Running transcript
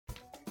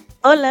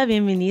Hola,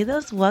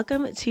 bienvenidos.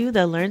 Welcome to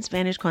the Learn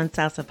Spanish con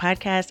Salsa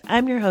podcast.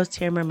 I'm your host,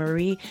 Tamara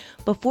Marie.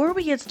 Before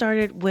we get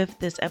started with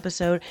this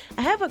episode,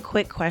 I have a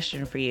quick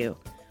question for you.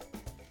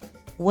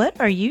 What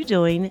are you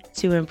doing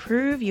to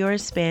improve your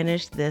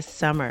Spanish this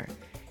summer?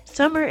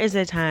 Summer is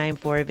a time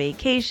for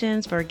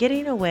vacations, for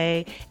getting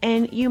away,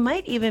 and you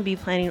might even be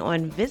planning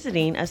on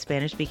visiting a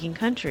Spanish-speaking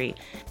country.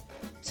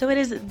 So it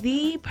is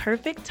the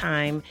perfect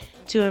time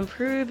to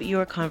improve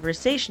your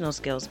conversational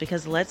skills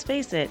because let's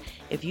face it,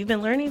 if you've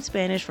been learning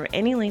Spanish for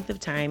any length of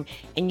time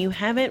and you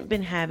haven't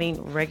been having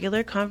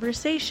regular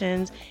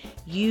conversations,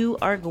 you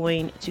are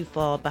going to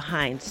fall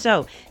behind.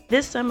 So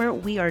this summer,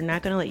 we are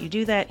not going to let you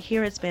do that.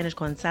 Here at Spanish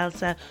con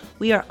Salsa,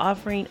 we are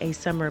offering a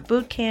summer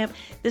boot camp.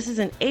 This is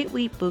an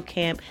 8-week boot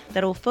camp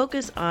that will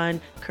focus on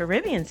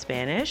Caribbean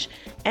Spanish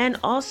and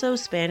also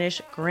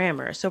Spanish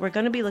grammar. So we're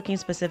going to be looking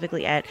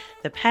specifically at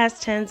the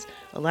past tense.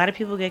 A lot of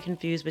people get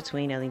confused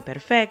between el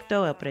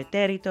imperfecto, el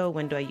pretérito,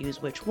 when do I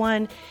use which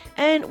one?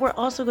 And we're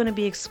also going to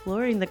be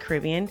exploring the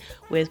Caribbean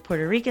with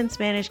Puerto Rican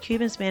Spanish,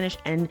 Cuban Spanish,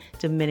 and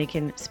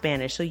Dominican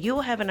Spanish. So you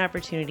will have an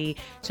opportunity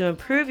to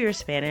improve your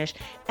Spanish,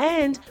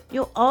 and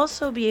you'll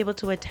also be able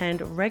to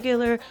attend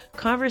regular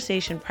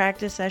conversation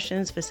practice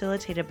sessions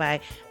facilitated by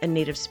a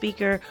native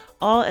speaker,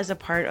 all as a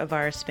part of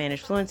our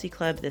Spanish Fluency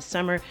Club this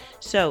summer.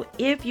 So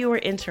if you are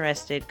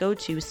interested, go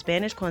to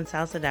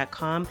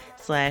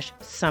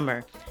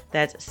SpanishConSalsa.com/summer.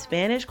 That's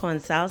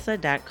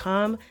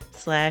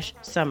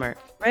SpanishConSalsa.com/summer.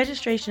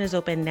 Registration is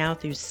open now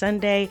through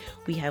Sunday.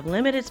 We have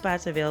limited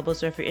spots available,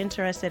 so if you're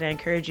interested, I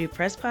encourage you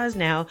press pause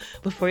now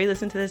before you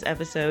listen to this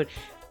episode.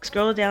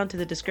 Scroll down to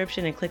the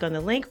description and click on the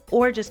link,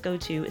 or just go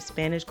to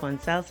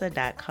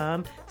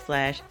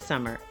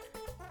SpanishConSalsa.com/summer.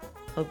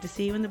 Hope to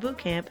see you in the boot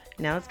camp.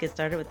 Now let's get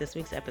started with this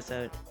week's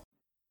episode.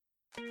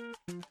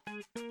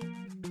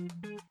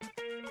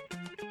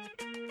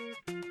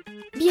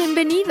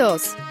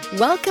 Bienvenidos!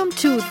 Welcome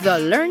to the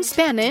Learn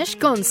Spanish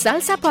con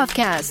Salsa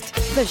podcast,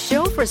 the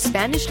show for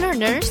Spanish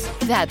learners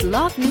that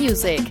love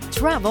music,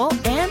 travel,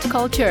 and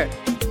culture.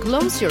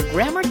 Close your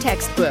grammar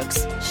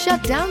textbooks,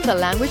 shut down the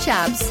language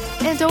apps,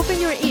 and open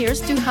your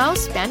ears to how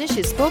Spanish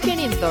is spoken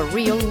in the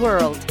real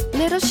world.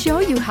 Let us show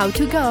you how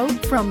to go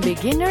from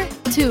beginner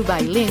to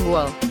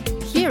bilingual.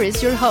 Here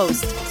is your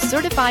host,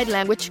 certified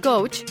language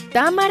coach,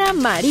 Tamara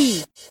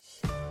Marie.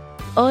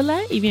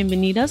 Hola y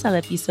bienvenidos al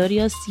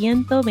episodio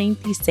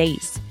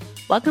 126.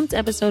 Welcome to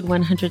episode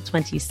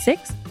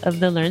 126 of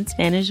the Learn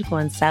Spanish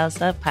con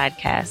Salsa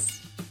podcast.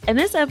 In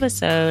this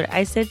episode,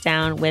 I sit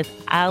down with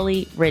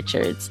Olly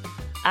Richards.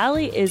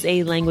 Olly is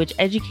a language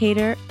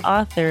educator,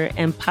 author,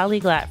 and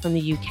polyglot from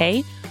the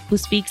UK who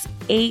speaks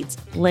 8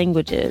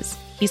 languages.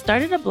 He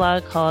started a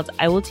blog called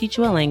I Will Teach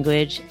You a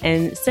Language,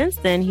 and since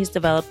then he's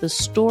developed the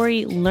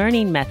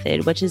StoryLearning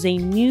method, which is a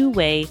new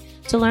way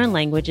to learn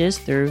languages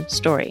through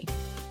story.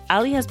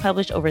 Olly has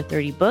published over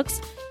 30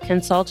 books,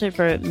 consulted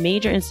for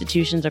major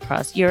institutions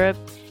across Europe,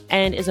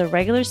 and is a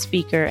regular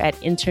speaker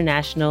at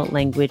international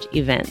language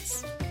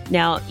events.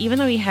 Now, even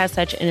though he has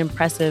such an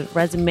impressive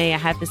resume, I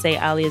have to say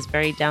Olly is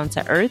very down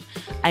to earth.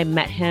 I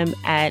met him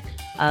at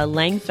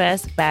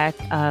Langfest back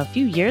a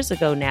few years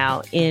ago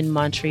now in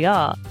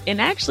Montreal.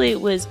 And actually,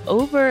 it was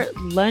over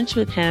lunch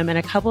with him and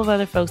a couple of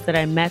other folks that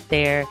I met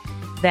there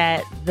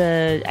that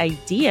the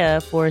idea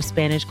for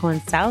Spanish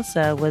con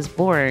Salsa was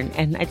born.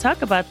 And I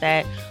talk about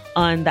that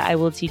on the I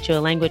Will Teach You a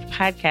Language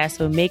podcast,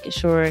 so make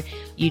sure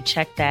you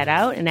check that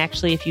out. And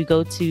actually, if you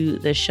go to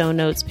the show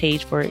notes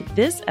page for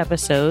this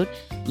episode,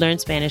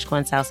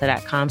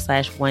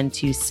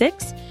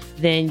 LearnSpanishConSalsa.com/126,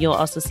 then you'll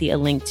also see a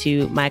link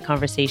to my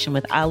conversation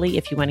with Olly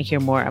if you want to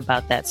hear more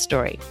about that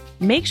story.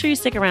 Make sure you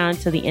stick around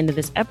to the end of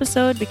this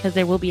episode because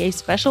there will be a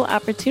special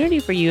opportunity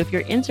for you if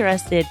you're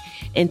interested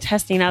in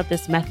testing out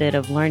this method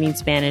of learning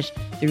Spanish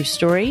through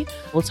story.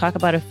 We'll talk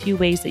about a few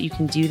ways that you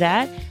can do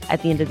that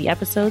at the end of the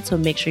episode, so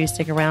make sure you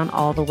stick around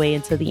all the way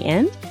until the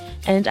end.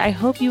 And I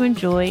hope you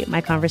enjoy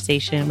my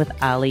conversation with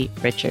Olly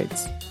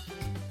Richards.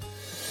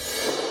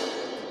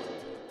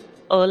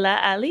 Hola,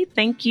 Olly.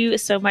 Thank you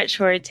so much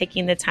for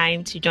taking the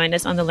time to join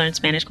us on the Learn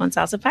Spanish con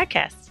Salsa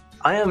podcast.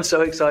 I am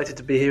so excited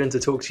to be here and to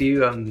talk to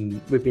you.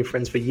 We've been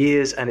friends for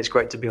years, and it's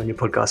great to be on your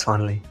podcast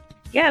finally.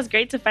 Yeah, it's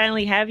great to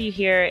finally have you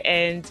here.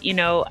 And,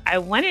 I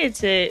wanted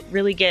to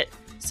really get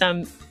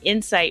some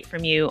insight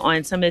from you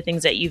on some of the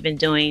things that you've been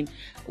doing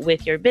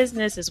with your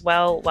business as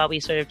well while we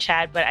sort of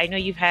chat. But I know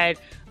you've had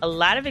a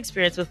lot of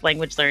experience with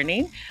language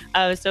learning.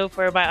 So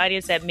for my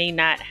audience that may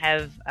not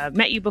have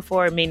met you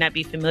before, may not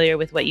be familiar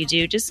with what you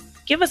do, just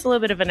give us a little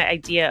bit of an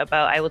idea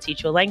about I Will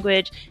Teach You a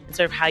Language and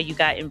sort of how you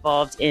got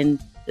involved in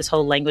this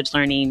whole language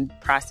learning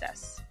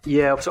process.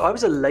 Yeah, so I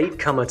was a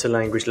latecomer to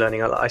language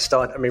learning.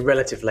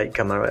 Relative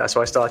latecomer. So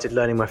I started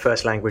learning my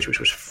first language, which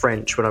was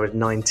French, when I was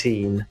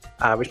 19,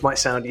 which might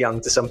sound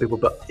young to some people,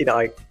 but we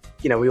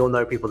all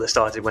know people that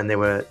started when they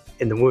were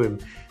in the womb,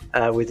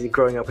 with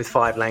growing up with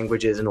 5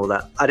 languages and all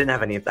that. I didn't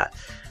have any of that.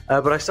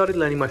 But I started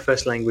learning my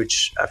first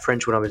language,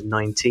 French, when I was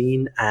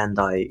 19, and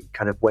I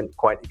kind of went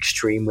quite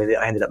extreme with it.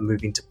 I ended up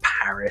moving to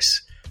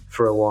Paris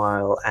for a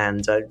while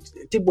and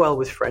did well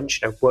with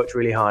French, worked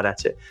really hard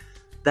at it.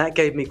 that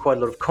gave me quite a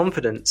lot of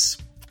confidence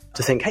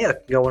to think, hey, I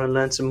can go on and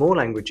learn some more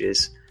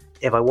languages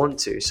if I want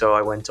to. So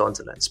I went on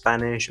to learn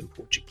Spanish and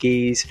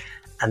Portuguese,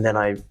 and then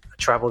I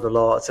traveled a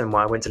lot, and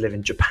I went to live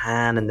in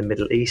Japan and the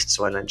Middle East,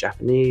 so I learned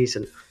Japanese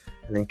and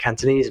then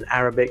Cantonese and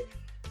Arabic,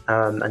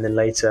 and then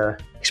later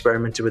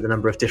experimented with a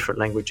number of different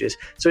languages.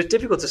 So it's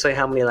difficult to say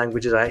how many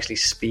languages I actually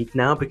speak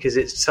now because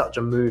it's such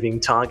a moving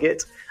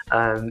target.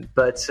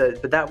 But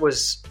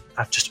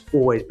I've just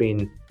always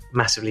been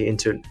massively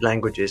into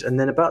languages. And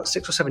then about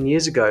 6 or 7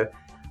 years ago,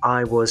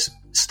 I was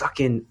stuck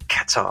in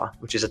Qatar,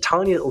 which is a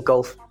tiny little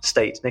Gulf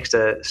state next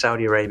to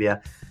Saudi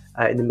Arabia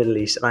in the Middle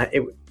East.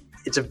 And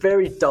it's a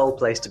very dull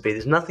place to be.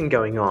 There's nothing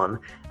going on.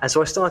 And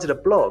so I started a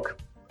blog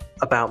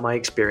about my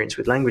experience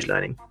with language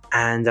learning.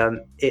 And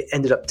it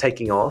ended up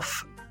taking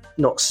off,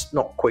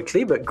 not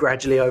quickly, but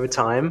gradually over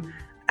time.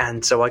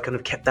 And so I kind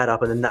of kept that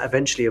up. And then that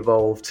eventually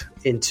evolved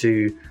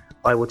into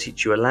I Will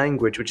Teach You a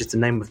Language, which is the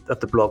name of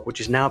the blog,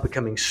 which is now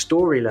becoming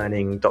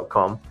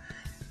StoryLearning.com.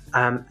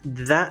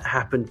 That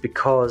happened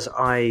because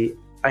I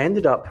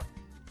ended up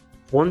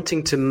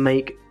wanting to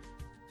make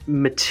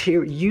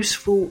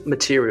useful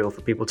material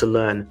for people to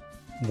learn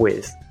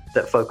with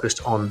that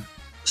focused on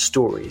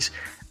stories.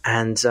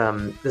 And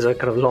there's a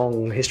kind of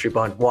long history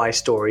behind why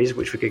stories,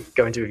 which we could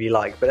go into if you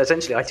like. But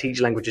essentially, I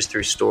teach languages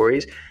through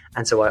stories.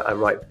 And so I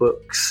write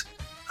books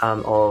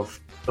of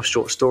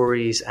short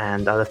stories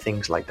and other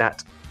things like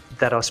that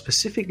are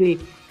specifically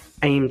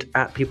aimed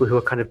at people who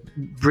are kind of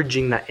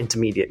bridging that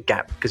intermediate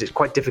gap, because it's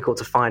quite difficult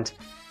to find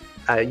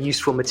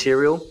useful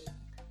material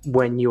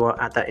when you are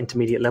at that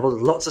intermediate level.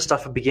 There's lots of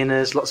stuff for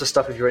beginners, lots of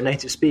stuff if you're a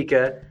native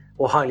speaker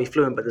or highly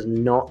fluent, but there's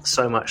not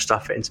so much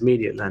stuff for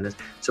intermediate learners.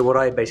 So what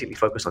I basically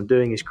focus on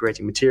doing is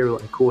creating material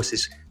and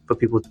courses for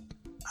people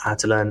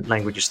to learn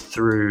languages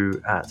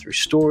through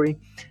story,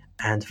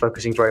 and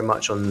focusing very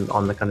much on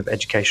the kind of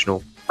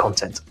educational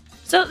content.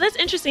 So that's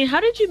interesting. How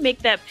did you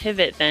make that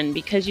pivot then?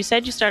 Because you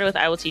said you started with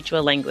I Will Teach You a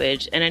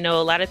Language. And I know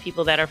a lot of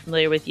people that are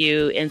familiar with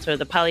you in sort of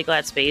the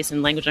polyglot space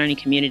and language learning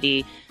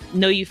community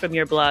know you from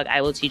your blog,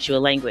 I Will Teach You a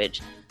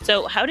Language.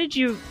 So how did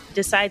you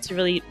decide to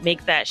really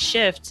make that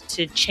shift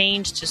to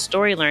change to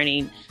story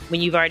learning when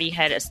you've already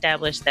had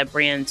established that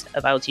brand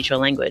of I Will Teach You a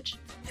Language?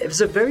 It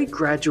was a very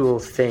gradual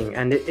thing.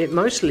 And it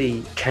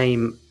mostly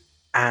came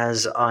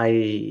as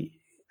I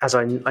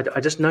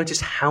just noticed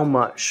how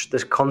much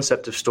this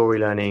concept of story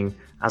learning,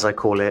 as I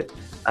call it,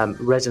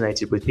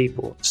 resonated with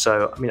people.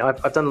 So, I mean,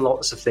 I've done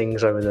lots of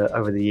things over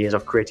the years.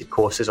 I've created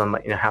courses on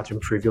how to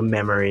improve your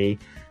memory,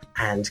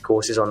 and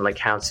courses on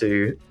how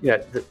to,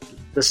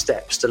 the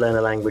steps to learn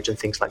a language and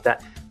things like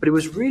that. But it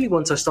was really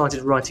once I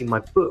started writing my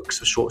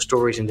books of short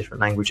stories in different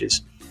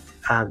languages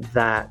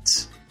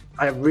that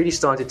I really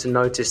started to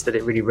notice that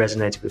it really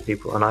resonated with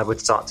people. And I would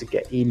start to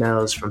get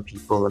emails from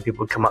people, and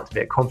people would come up to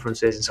me at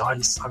conferences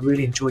and say, I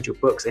really enjoyed your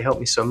books. They helped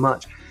me so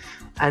much.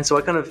 And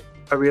so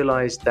I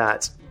realized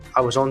that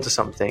I was onto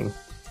something.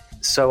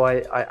 So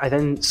I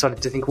then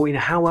started to think, well,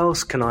 how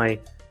else can I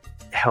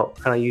help?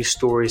 Can I use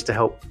stories to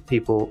help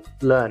people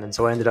learn? And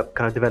so I ended up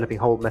kind of developing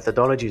whole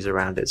methodologies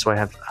around it. So I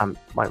have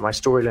my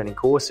story learning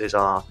courses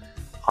are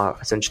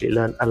essentially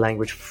learn a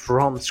language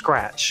from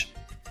scratch,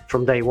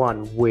 from day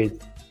one,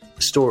 with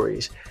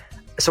stories.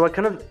 So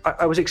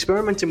I was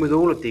experimenting with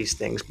all of these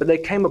things, but there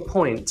came a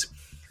point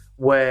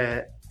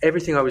where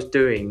everything I was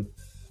doing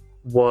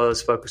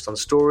was focused on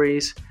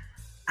stories,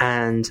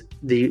 and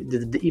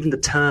even the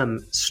term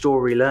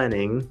story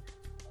learning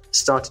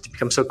started to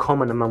become so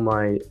common among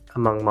my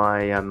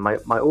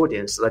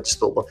audience that I just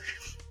thought, well,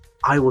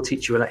 I will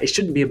teach you. It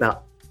shouldn't be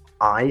about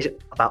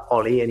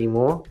Olly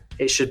anymore.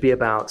 It should be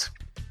about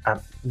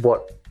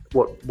what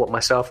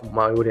myself and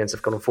my audience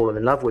have kind of fallen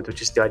in love with,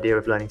 which is the idea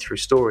of learning through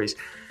stories.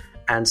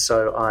 And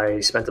so I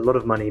spent a lot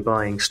of money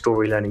buying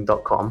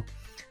StoryLearning.com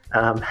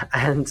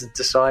and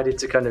decided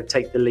to kind of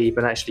take the leap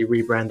and actually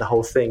rebrand the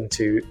whole thing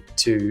to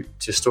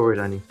story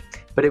learning.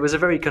 But it was a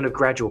very kind of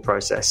gradual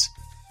process.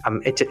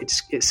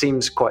 It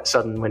seems quite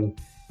sudden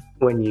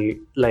when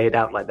you lay it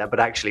out like that,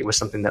 but actually it was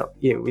something that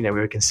we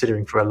were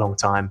considering for a long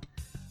time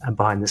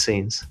behind the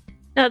scenes.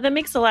 No, that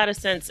makes a lot of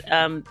sense,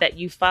 that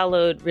you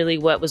followed really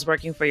what was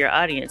working for your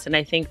audience. And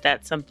I think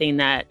that's something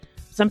that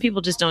some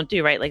people just don't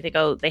do, right? Like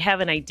they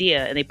have an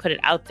idea and they put it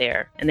out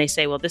there and they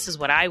say, well, this is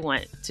what I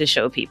want to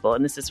show people.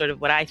 And this is sort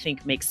of what I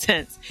think makes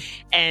sense.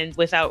 And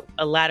without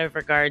a lot of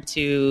regard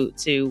to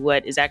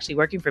what is actually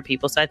working for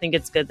people. So I think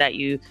it's good that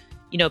you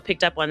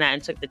picked up on that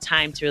and took the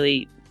time to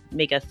really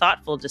make a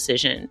thoughtful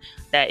decision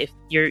that if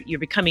you're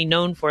becoming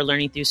known for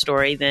learning through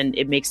story, then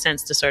it makes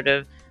sense to sort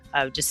of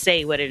just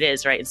say what it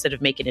is, right? Instead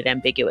of making it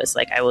ambiguous,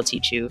 like I will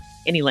teach you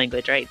any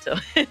language, right? So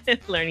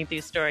learning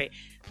through story,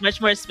 much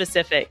more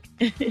specific.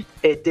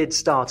 It did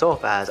start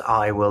off as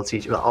I will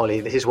teach you, Olly,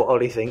 this is what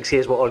Olly thinks,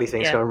 here's what Olly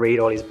thinks, go and read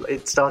Olly's.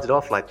 It started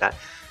off like that.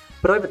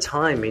 But over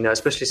time,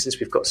 especially since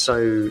we've got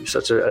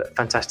such a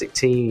fantastic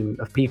team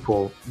of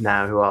people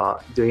now who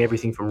are doing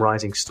everything from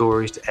writing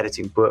stories to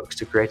editing books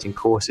to creating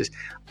courses,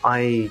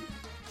 I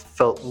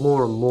felt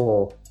more and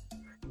more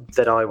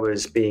that I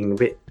was being a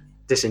bit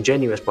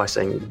disingenuous by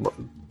saying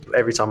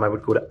every time I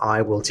would call it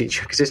I will teach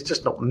you, because it's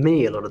just not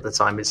me a lot of the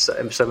time. It's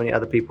so many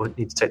other people who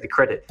need to take the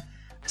credit.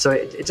 So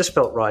it just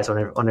felt right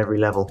on every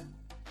level.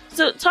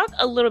 So talk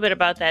a little bit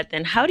about that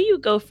then. How do you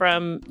go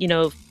from,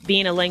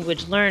 being a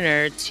language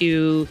learner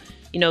to,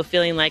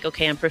 feeling like,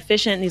 okay, I'm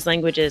proficient in these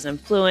languages, I'm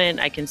fluent,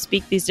 I can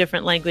speak these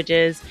different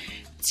languages,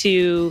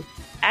 to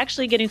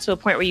actually getting to a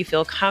point where you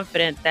feel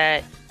confident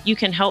that you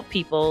can help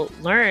people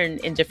learn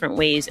in different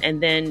ways,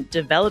 and then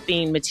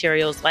developing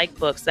materials like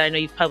books that I know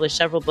you've published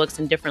several books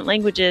in different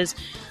languages.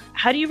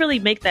 How do you really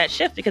make that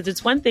shift? Because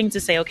it's one thing to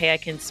say, okay, I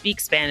can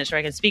speak Spanish or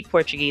I can speak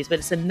Portuguese, but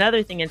it's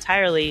another thing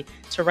entirely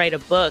to write a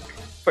book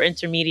for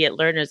intermediate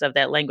learners of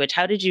that language.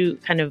 How did you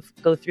kind of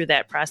go through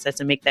that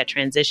process and make that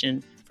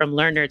transition from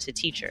learner to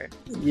teacher?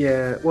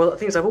 Yeah, well, the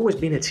thing is, I've always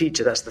been a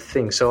teacher. That's the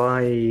thing. So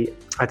I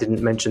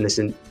didn't mention this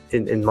in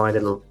my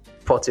little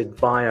potted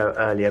bio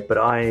earlier, but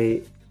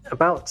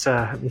about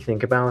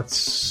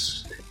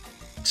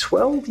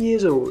 12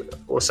 years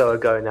or so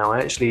ago now,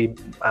 I actually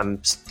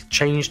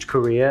changed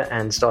career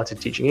and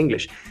started teaching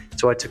English.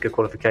 So I took a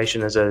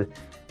qualification as an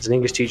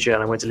English teacher,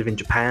 and I went to live in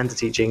Japan to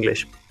teach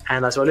English.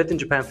 And so I lived in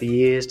Japan for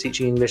years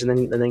teaching English,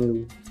 and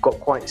then got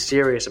quite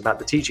serious about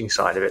the teaching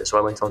side of it. So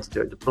I went on to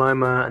do a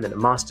diploma and then a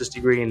master's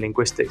degree in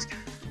linguistics,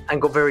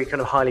 and got very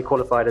kind of highly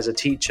qualified as a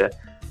teacher.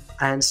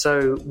 And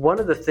so one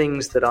of the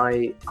things that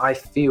I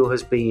feel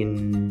has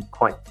been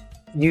quite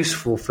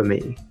useful for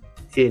me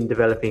in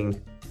developing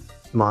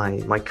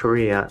my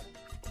career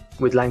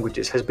with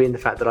languages has been the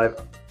fact that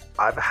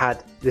I've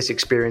had this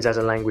experience as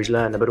a language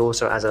learner, but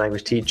also as a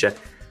language teacher,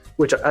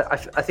 which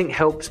I think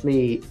helps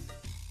me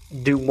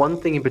do one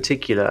thing in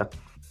particular,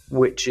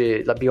 which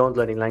is like beyond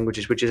learning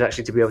languages, which is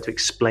actually to be able to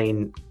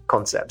explain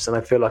concepts. And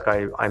I feel like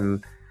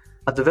I've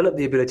developed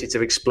the ability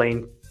to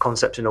explain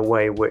concepts in a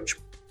way which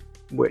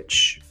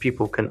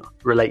people can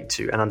relate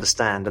to and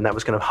understand. And that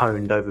was kind of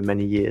honed over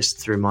many years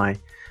through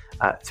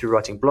through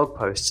writing blog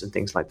posts and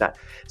things like that.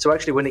 So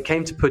actually, when it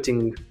came to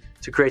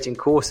creating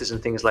courses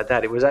and things like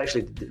that, it was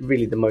actually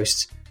really the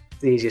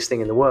easiest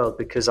thing in the world,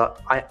 because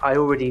I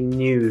already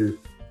knew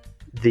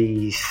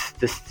the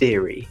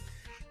theory.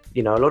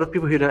 A lot of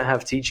people who don't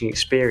have teaching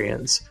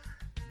experience,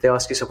 they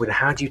ask yourself, well,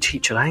 how do you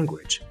teach a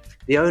language?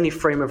 The only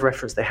frame of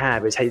reference they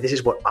have is, hey, this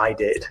is what I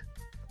did.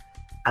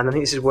 And I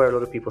think this is where a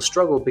lot of people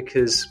struggle,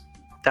 because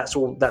that's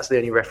the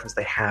only reference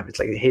they have. It's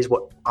like, here's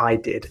what I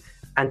did.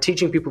 And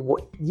teaching people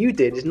what you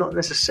did is not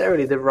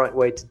necessarily the right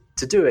way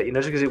to do it.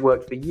 Just because it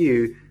worked for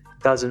you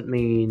doesn't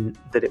mean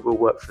that it will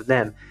work for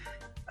them.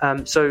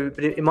 But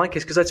in my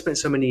case, because I'd spent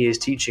so many years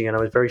teaching, and I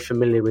was very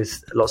familiar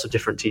with lots of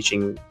different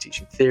teaching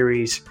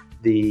theories,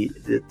 the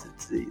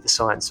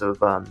science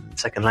of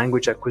second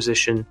language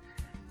acquisition,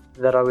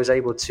 that I was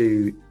able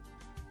to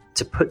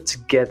put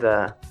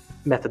together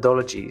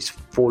methodologies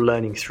for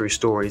learning through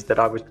stories that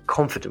I was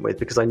confident with,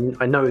 because I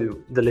know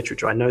the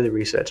literature, I know the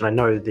research, and I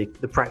know the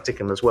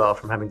practicum as well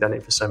from having done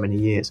it for so many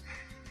years.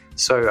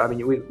 So, I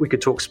mean, we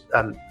could talk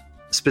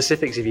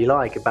specifics if you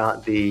like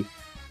about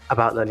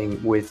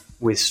learning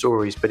with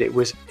stories, but it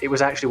was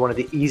actually one of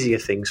the easier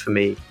things for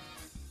me,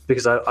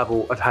 because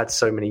I've had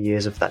so many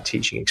years of that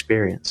teaching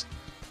experience.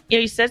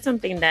 You said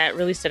something that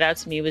really stood out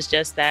to me, was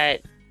just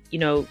that,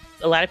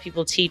 a lot of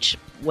people teach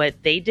what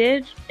they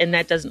did, and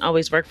that doesn't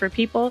always work for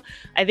people.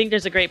 I think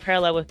there's a great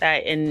parallel with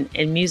that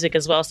in music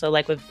as well. So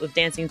like with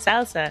dancing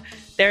salsa,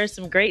 there are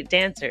some great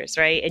dancers,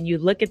 right? And you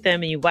look at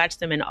them and you watch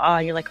them in awe,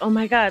 and you're like, oh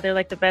my God, they're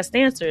like the best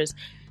dancers.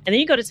 And then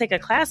you go to take a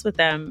class with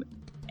them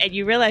and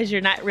you realize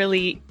you're not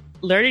really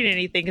learning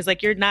anything, because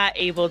like you're not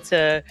able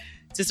to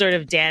sort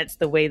of dance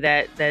the way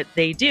that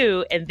they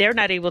do, and they're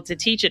not able to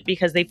teach it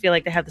because they feel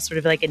like they have this sort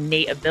of like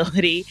innate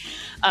ability.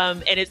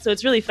 And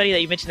it's really funny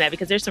that you mentioned that,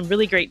 because there's some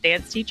really great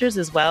dance teachers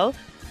as well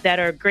that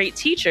are great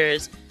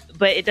teachers,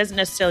 but it doesn't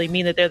necessarily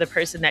mean that they're the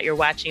person that you're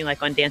watching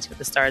like on Dancing with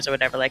the Stars or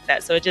whatever like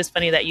that. So it's just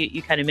funny that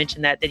you kind of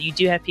mentioned that you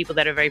do have people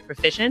that are very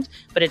proficient,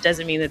 but it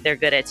doesn't mean that they're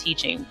good at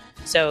teaching.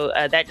 So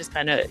that just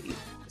kind of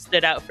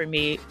stood out for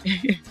me.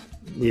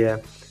 Yeah.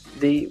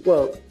 The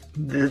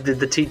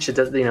teacher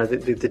does,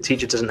 the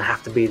teacher doesn't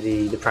have to be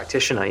the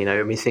practitioner.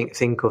 I mean,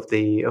 think of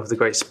the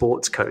great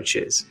sports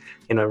coaches.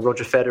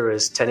 Roger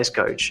Federer's tennis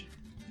coach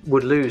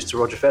would lose to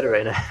Roger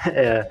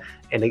Federer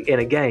in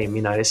a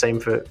game. Same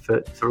for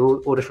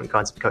all different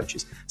kinds of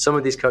coaches. Some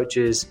of these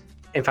coaches,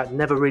 in fact,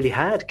 never really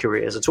had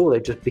careers at all.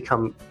 They've just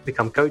become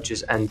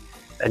coaches, and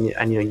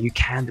you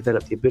can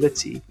develop the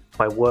ability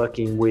by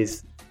working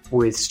with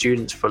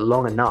students for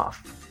long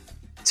enough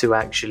to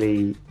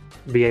actually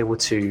be able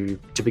to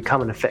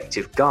become an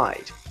effective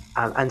guide.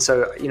 And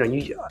so,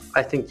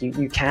 I think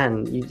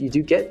you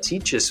do get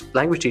teachers,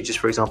 language teachers,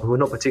 for example, who are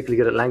not particularly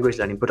good at language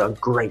learning, but are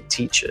great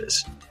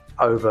teachers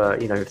over,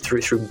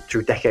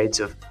 through decades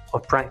of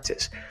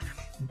practice.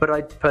 But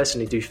I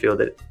personally do feel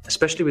that,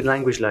 especially with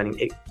language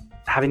learning,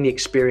 having the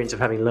experience of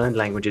having learned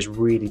languages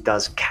really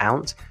does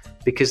count,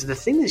 because the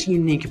thing that's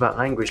unique about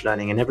language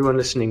learning, and everyone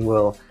listening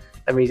will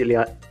immediately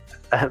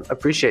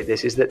appreciate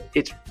this, is that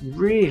it's a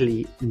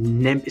really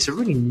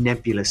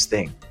nebulous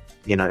thing.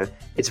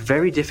 It's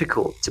very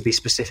difficult to be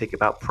specific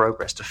about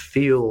progress,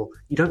 you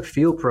don't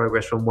feel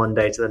progress from one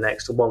day to the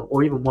next,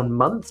 or even 1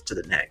 month to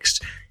the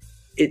next.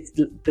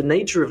 The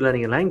nature of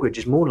learning a language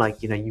is more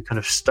like, you kind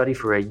of study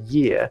for a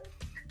year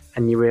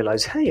and you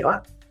realize, hey,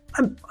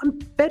 I'm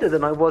better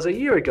than I was a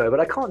year ago, but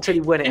I can't tell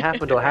you when it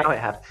happened or how it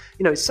happened.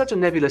 It's such a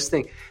nebulous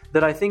thing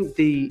that I think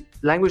the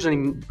language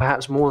learning,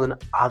 perhaps more than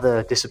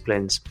other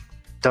disciplines,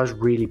 does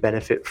really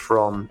benefit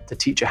from the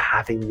teacher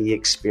having the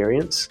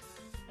experience,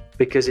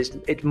 because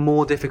it's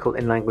more difficult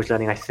in language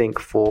learning, I think,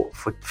 for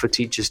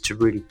teachers to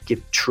really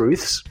give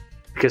truths,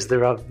 because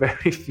there are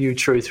very few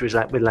truths with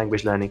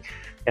language learning.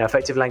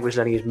 Effective language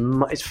learning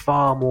is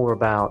far more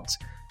about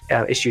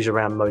issues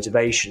around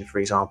motivation, for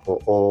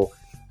example,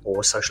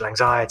 or social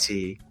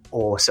anxiety,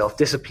 or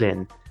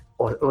self-discipline,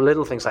 or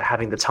little things like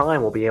having the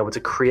time or being able to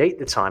create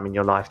the time in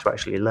your life to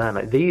actually learn.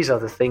 Like, these are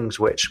the things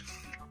which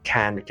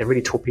can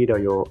really torpedo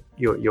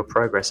your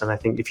progress. And I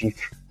think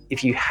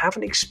if you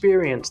haven't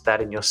experienced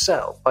that in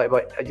yourself,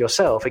 by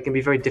yourself, it can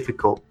be very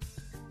difficult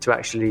to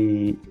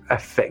actually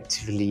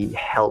effectively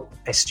help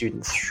a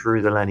student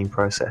through the learning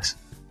process.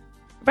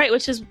 Right,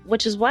 which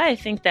is why I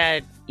think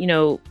that,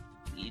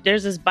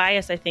 there's this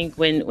bias, I think,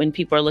 when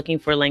people are looking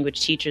for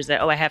language teachers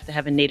that, I have to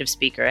have a native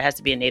speaker. It has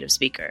to be a native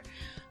speaker.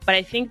 But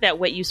I think that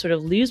what you sort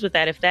of lose with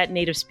that, if that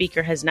native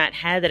speaker has not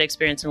had that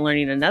experience in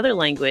learning another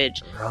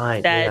language,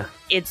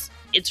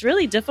 it's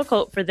really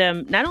difficult for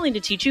them not only to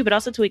teach you, but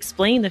also to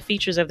explain the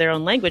features of their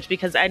own language.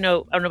 Because I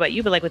don't know about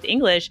you, but like with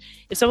English,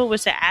 if someone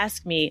was to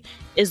ask me,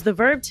 is the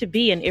verb to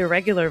be an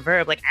irregular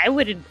verb? Like, I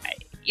wouldn't,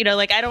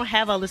 I don't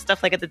have all this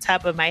stuff like at the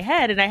top of my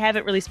head, and I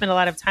haven't really spent a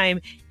lot of time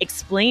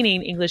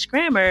explaining English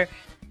grammar.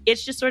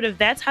 It's just sort of,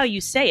 that's how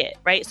you say it,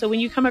 right? So when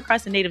you come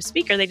across a native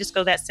speaker, they just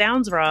go, that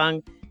sounds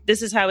wrong.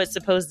 This is how it's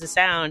supposed to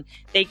sound.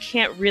 They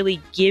can't really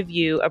give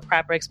you a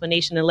proper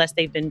explanation unless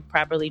they've been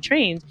properly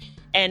trained.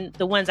 And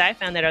the ones I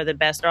found that are the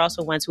best are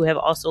also ones who have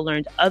also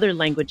learned other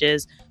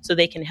languages so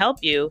they can help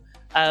you.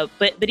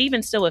 But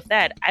even still with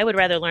that, I would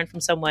rather learn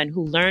from someone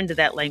who learned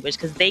that language,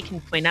 because they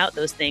can point out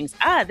those things.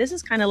 This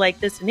is kind of like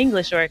this in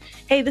English, or,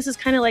 hey, this is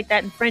kind of like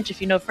that in French, if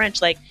you know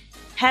French. Like,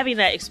 having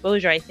that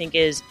exposure, I think,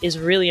 is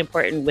really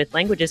important with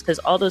languages, because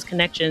all those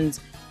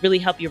connections really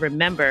help you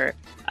remember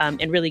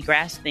and really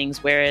grasp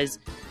things. Whereas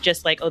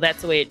just like,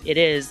 that's the way it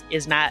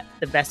is not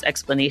the best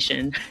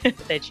explanation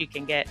that you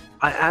can get.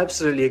 I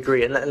absolutely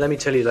agree. And let me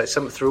tell you,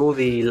 through all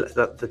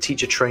the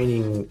teacher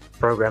training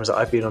programs that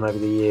I've been on over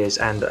the years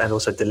and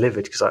also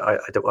delivered, because I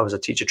was a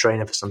teacher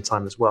trainer for some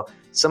time as well.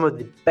 Some of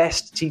the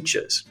best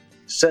teachers,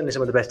 certainly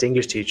some of the best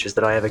English teachers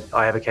that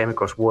I ever came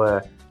across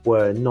were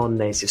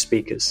non-native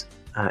speakers,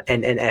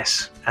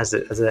 NNS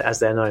as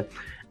they're known.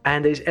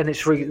 And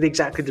it's for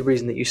exactly the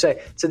reason that you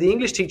say. So the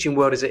English teaching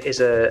world is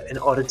an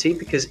oddity,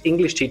 because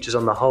English teachers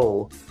on the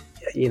whole,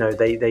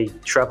 they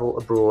travel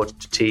abroad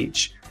to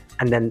teach,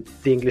 and then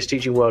the English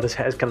teaching world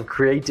has kind of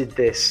created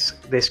this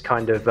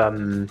kind of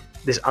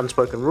this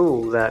unspoken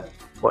rule that,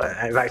 well,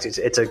 in fact,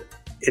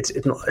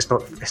 it's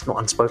not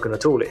unspoken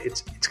at all.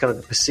 It's kind of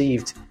the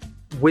perceived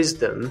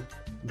wisdom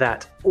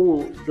that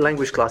all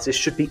language classes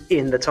should be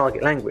in the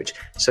target language.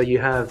 So you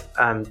have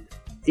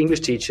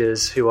English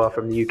teachers who are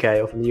from the UK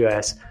or from the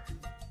US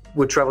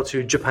would travel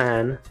to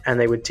Japan, and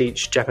they would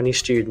teach Japanese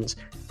students,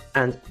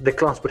 and the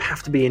class would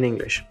have to be in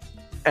English.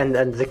 And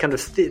the kind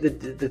of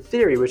the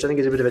theory, which I think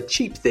is a bit of a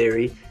cheap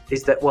theory,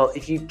 is that, well,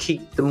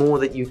 the more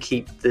that you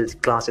keep the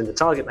class in the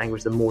target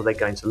language, the more they're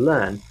going to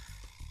learn.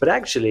 But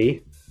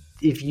actually,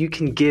 if you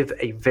can give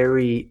a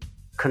very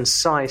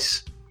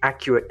concise,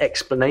 accurate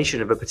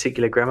explanation of a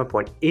particular grammar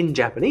point in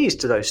Japanese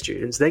to those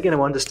students, they're going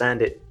to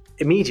understand it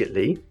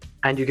immediately,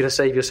 and you're going to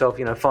save yourself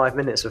 5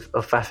 minutes of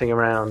faffing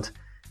around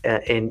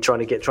in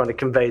trying to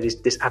convey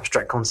this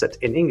abstract concept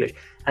in English.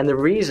 And the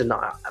reason,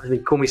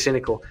 call me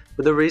cynical,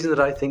 but the reason that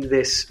I think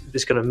this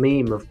kind of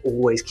meme of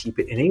always keep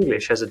it in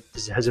English has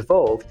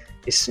evolved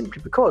is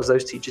simply because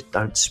those teachers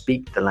don't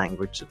speak the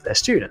language of their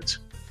students.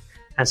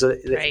 And so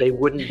they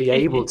wouldn't be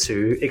able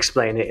to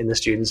explain it in the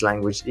student's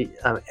language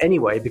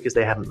anyway, because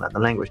they haven't learned the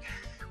language.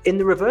 In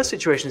the reverse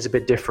situation, it's a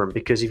bit different,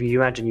 because if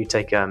you imagine you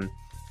take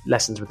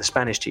lessons with a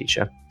Spanish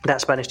teacher, that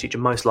Spanish teacher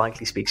most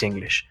likely speaks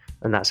English,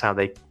 and that's how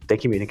they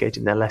communicate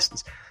in their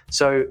lessons.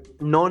 So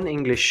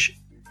non-English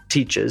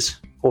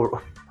teachers,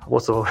 or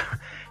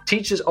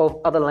teachers of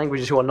other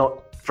languages who are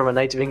not from a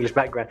native English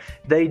background,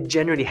 they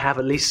generally have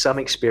at least some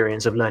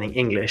experience of learning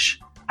English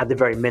at the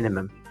very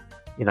minimum.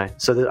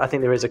 So I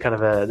think there is a kind of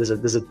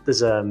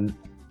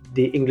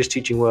the English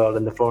teaching world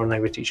and the foreign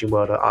language teaching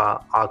world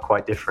are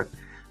quite different.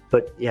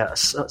 But yeah,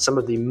 some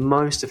of the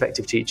most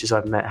effective teachers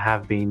I've met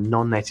have been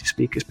non-native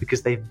speakers,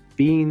 because they've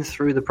been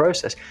through the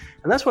process.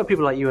 And that's why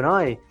people like you and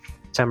I,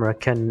 Tamara,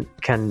 can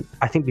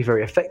I think be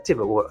very effective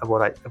at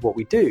what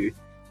we do,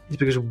 is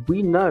because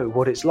we know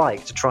what it's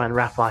like to try and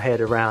wrap our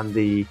head around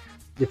the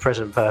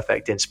present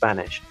perfect in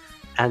Spanish,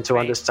 and to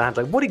understand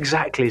what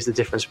exactly is the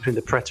difference between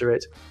the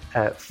preterite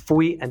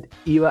fui and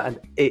iba and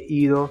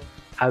he ido,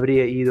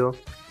 habría ido.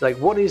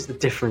 What is the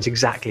difference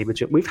exactly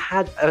between? We've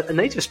had a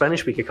native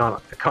Spanish speaker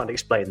can't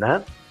explain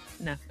that.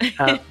 No.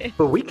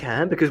 But we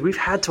can, because we've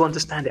had to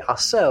understand it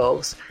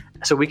ourselves,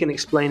 so we can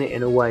explain it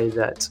in a way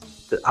that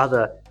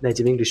other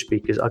native English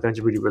speakers are going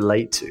to really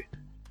relate to.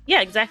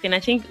 Yeah, exactly. And I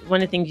think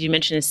one of the things you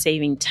mentioned is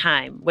saving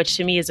time, which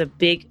to me is a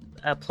big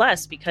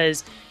plus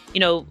because,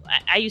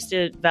 I used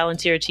to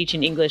volunteer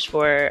teaching English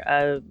for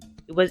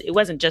it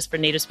wasn't just for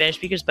native Spanish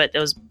speakers, but it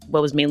was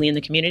what was mainly in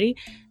the community.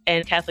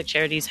 And Catholic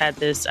Charities had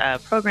this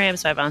program.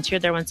 So I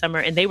volunteered there one summer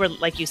and they were,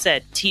 like you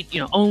said,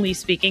 only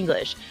speak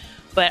English.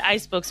 But I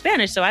spoke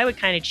Spanish, so I would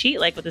kind of cheat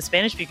with the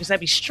Spanish speakers. I'd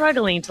be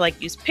struggling to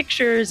use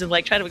pictures and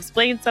try to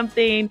explain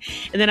something,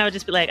 and then I would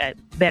just be like,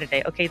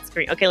 "Verde, okay, it's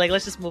green, okay,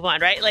 let's just move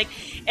on, right?"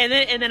 And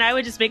then I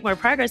would just make more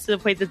progress to the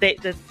point that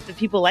the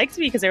people liked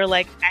me because they were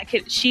like,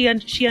 she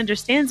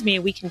understands me,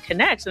 and we can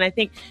connect. And I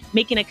think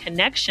making a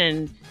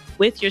connection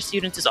with your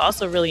students is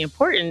also really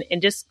important,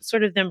 and just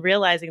sort of them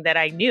realizing that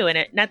I knew,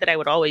 and not that I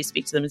would always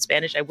speak to them in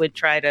Spanish. I would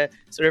try to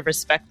sort of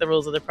respect the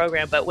rules of the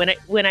program, but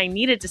when I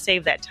needed to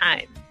save that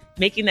time,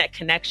 making that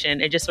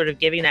connection and just sort of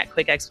giving that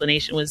quick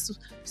explanation was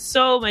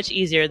so much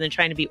easier than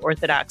trying to be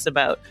orthodox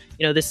about,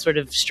 this sort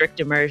of strict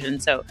immersion.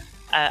 So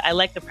I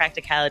like the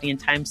practicality and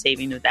time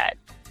saving of that.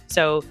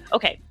 So,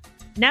 okay,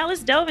 now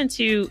let's delve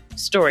into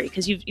story,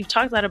 because you've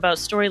talked a lot about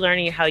story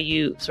learning and how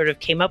you sort of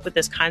came up with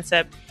this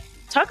concept.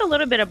 Talk a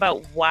little bit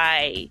about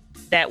why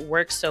that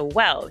works so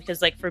well.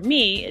 Because for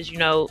me, as you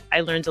know,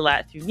 I learned a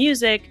lot through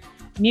music.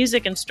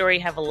 Music and story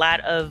have a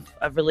lot of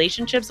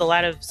relationships. A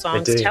lot of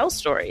songs tell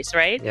stories,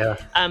 right? Yeah.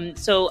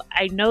 So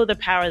I know the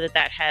power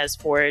that has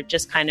for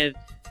just kind of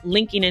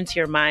linking into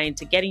your mind,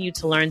 to getting you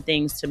to learn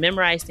things, to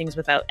memorize things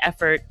without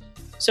effort.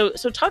 So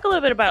talk a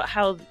little bit about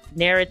how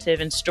narrative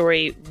and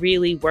story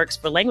really works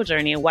for language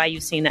learning and why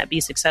you've seen that be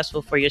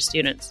successful for your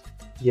students.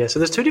 Yeah, so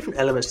there's two different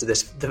elements to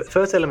this. The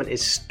first element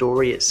is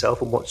story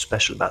itself and what's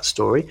special about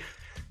story.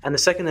 And the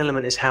second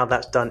element is how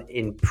that's done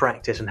in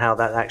practice and how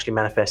that actually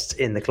manifests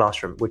in the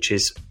classroom, which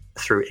is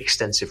through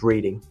extensive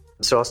reading.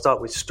 So I'll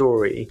start with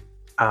story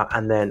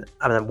and then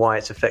why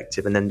it's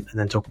effective, and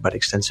then talk about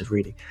extensive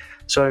reading.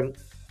 So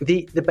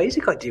the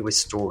basic idea with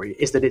story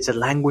is that it's a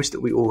language that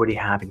we already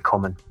have in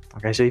common.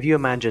 Okay, so if you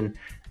imagine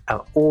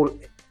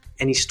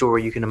any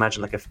story, you can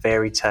imagine like a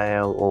fairy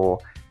tale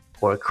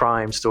or a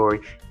crime story.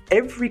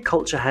 Every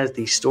culture has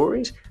these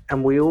stories,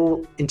 and we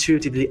all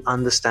intuitively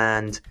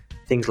understand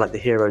things like the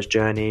hero's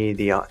journey,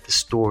 the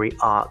story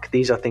arc.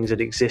 These are things that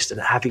exist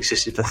and have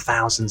existed for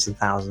thousands and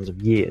thousands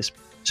of years.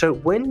 So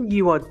when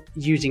you are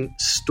using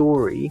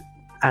story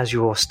as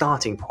your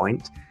starting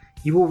point,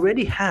 you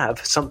already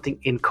have something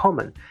in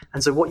common.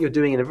 And so what you're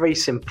doing in a very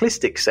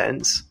simplistic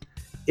sense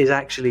is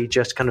actually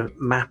just kind of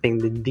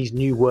mapping these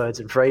new words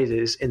and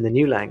phrases in the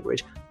new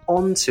language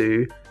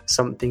onto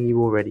something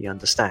you already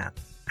understand.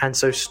 And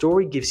so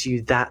story gives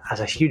you that as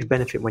a huge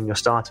benefit when you're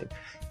starting.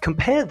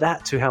 Compare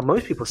that to how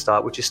most people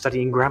start, which is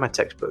studying grammar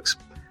textbooks.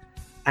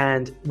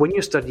 And when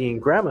you're studying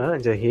grammar,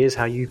 and here's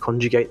how you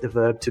conjugate the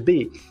verb to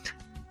be,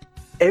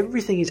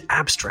 everything is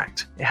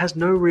abstract. It has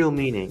no real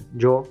meaning.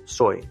 Yo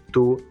soy,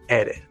 tú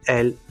eres,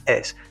 él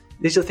es.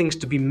 These are things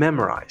to be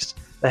memorized.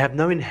 They have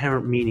no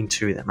inherent meaning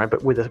to them, right?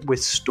 But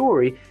with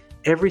story,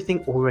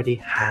 everything already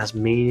has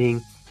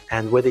meaning.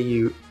 And whether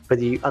you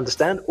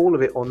understand all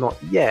of it or not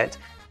yet,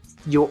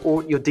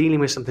 you're dealing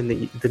with something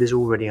that is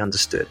already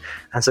understood.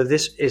 And so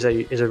this is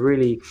a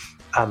really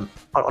on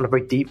a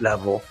very deep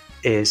level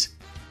is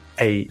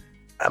a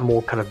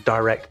more kind of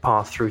direct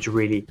path through to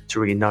really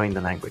knowing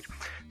the language.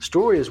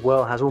 Story as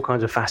well has all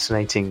kinds of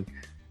fascinating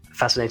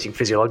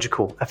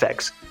physiological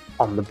effects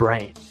on the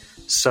brain.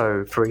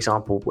 So for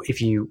example,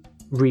 if you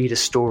read a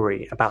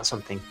story about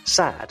something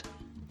sad,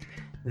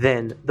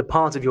 then the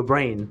part of your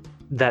brain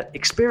that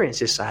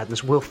experiences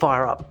sadness will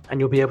fire up, and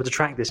you'll be able to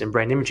track this in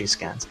brain imaging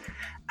scans.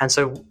 And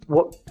so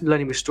what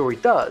learning with story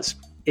does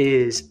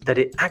is that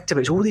it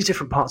activates all these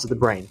different parts of the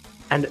brain.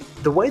 And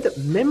the way that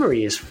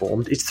memory is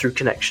formed is through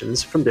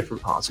connections from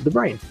different parts of the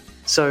brain.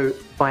 So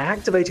by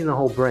activating the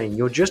whole brain,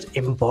 you're just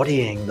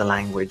embodying the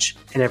language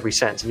in every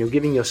sense, and you're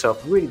giving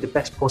yourself really the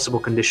best possible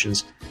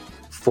conditions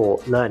for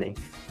learning.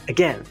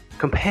 Again,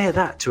 compare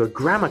that to a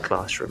grammar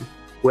classroom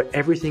where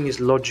everything is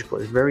logical.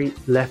 It's very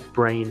left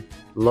brain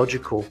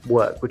logical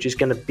work, which is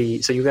going to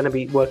be, so you're going to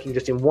be working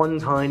just in one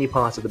tiny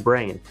part of the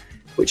brain,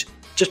 which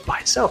just by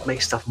itself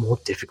makes stuff more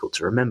difficult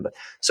to remember.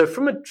 So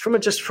from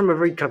a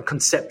very kind of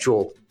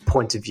conceptual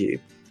point of view,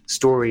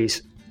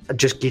 stories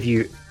just give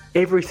you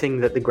everything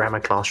that the grammar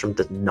classroom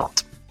does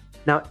not.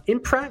 Now, in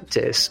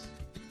practice,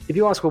 if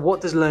you ask, well,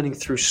 what does learning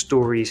through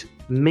stories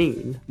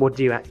mean? What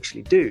do you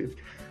actually do?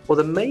 Well,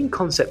 the main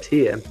concept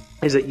here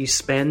is that you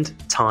spend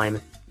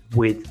time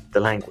with the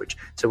language.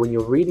 So when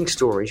you're reading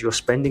stories, you're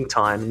spending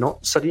time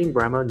not studying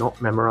grammar, not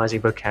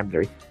memorizing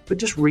vocabulary, but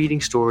just reading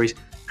stories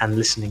and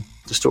listening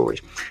to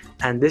stories.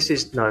 And this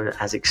is known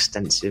as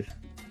extensive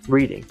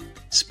reading,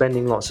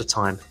 spending lots of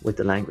time with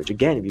the language.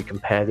 Again, if you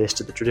compare this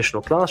to the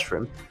traditional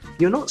classroom,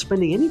 you're not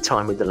spending any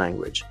time with the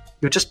language.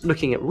 You're just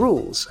looking at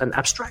rules and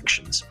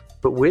abstractions.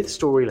 But with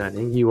story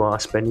learning, you are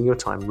spending your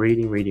time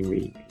reading.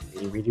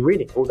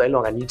 reading all day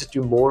long. And you just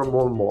do more and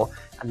more and more.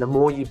 And the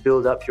more you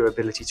build up your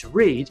ability to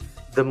read,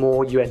 the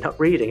more you end up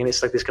reading. And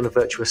it's like this kind of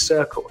virtuous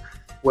circle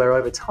where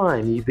over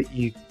time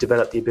you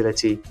develop the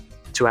ability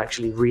to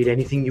actually read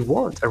anything you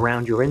want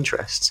around your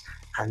interests.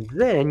 And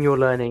then you're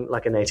learning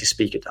like a native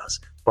speaker does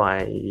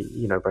by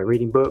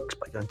reading books,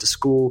 by going to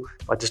school,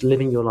 by just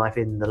living your life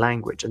in the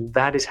language. And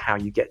that is how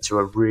you get to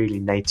a really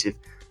native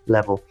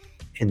level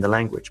in the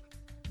language.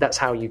 That's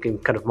how you can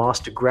kind of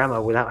master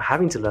grammar without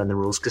having to learn the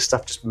rules, because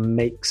stuff just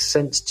makes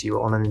sense to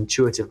you on an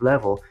intuitive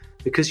level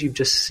because you've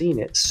just seen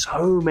it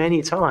so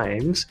many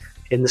times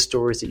in the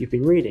stories that you've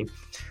been reading.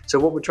 So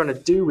what we're trying to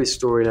do with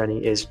story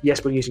learning is,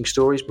 yes, we're using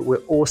stories, but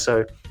we're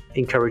also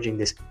encouraging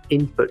this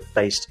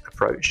input-based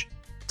approach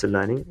to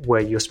learning,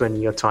 where you're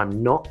spending your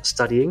time not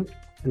studying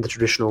in the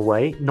traditional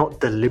way, not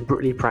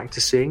deliberately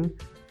practicing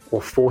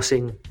or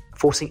forcing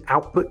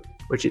output,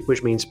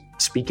 which means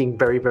speaking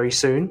very, very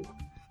soon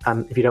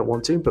if you don't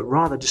want to, but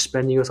rather just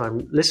spending your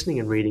time listening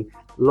and reading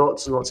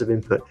lots and lots of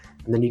input,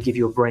 and then you give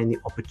your brain the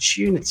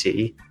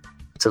opportunity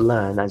to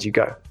learn as you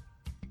go.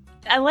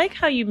 I like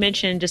how you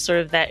mentioned just sort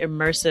of that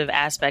immersive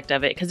aspect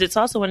of it, because it's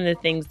also one of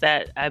the things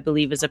that I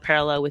believe is a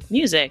parallel with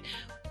music.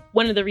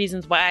 One of the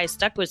reasons why I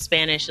stuck with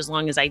Spanish as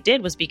long as I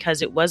did was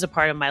because it was a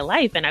part of my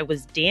life, and I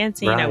was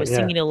dancing, I was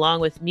singing along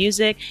with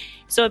music.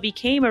 So it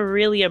became a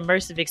really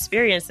immersive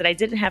experience that I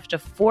didn't have to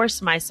force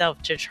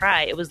myself to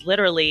try. It was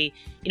literally,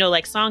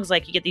 like songs,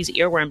 like you get these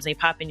earworms and they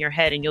pop in your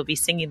head and you'll be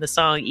singing the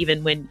song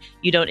even when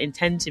you don't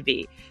intend to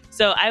be.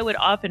 So I would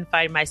often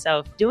find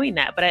myself doing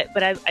that.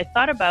 But I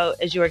thought about,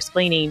 as you were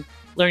explaining,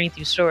 learning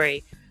through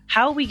story,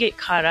 how we get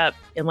caught up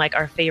in like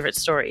our favorite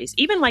stories,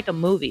 even like a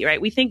movie,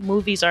 right? We think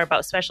movies are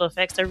about special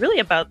effects. They're really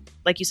about,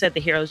 like you said, the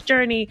hero's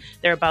journey.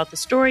 They're about the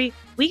story.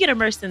 We get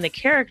immersed in the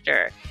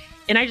character.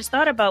 And I just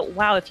thought about,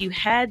 wow, if you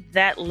had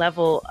that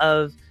level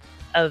of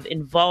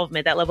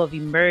involvement, that level of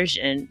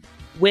immersion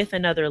with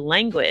another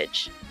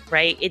language,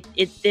 right?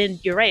 It then,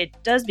 you're right,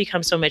 it does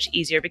become so much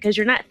easier because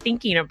you're not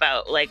thinking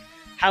about like,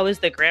 how is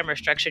the grammar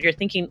structured? You're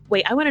thinking,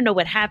 wait, I want to know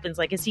what happens.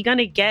 Like, is he going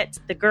to get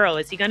the girl?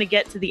 Is he going to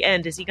get to the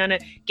end? Is he going to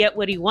get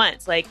what he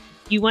wants? Like,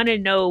 you want to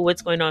know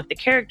what's going on with the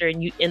character,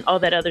 and all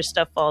that other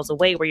stuff falls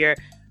away where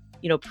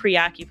you're,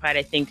 preoccupied,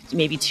 I think,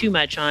 maybe too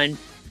much on,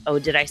 oh,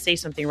 did I say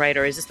something right?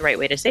 Or is this the right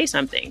way to say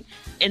something?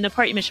 And the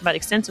part you mentioned about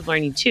extensive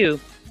learning too,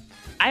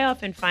 I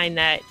often find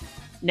that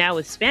now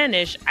with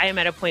Spanish, I am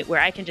at a point where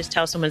I can just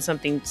tell someone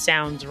something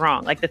sounds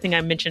wrong. Like the thing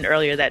I mentioned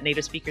earlier that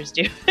native speakers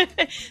do.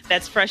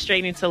 That's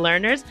frustrating to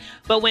learners.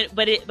 But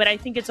I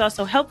think it's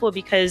also helpful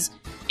because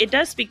it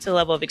does speak to the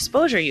level of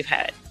exposure you've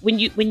had. When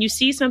you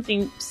see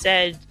something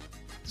said,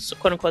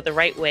 quote unquote, the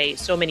right way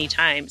so many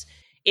times,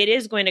 it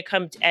is going to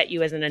come at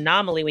you as an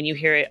anomaly when you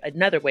hear it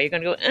another way. You're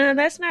going to go,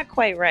 that's not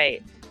quite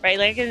right. Right?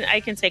 Like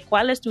I can say,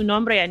 ¿Cuál es tu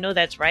nombre? I know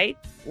that's right.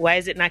 Why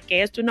is it not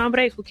 ¿Qué es tu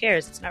nombre? Who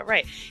cares? It's not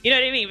right. You know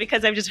what I mean?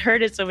 Because I've just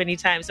heard it so many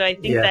times. So I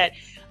think that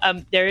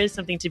there is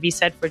something to be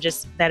said for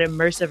just that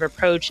immersive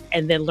approach,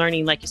 and then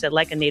learning, like you said,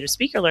 like a native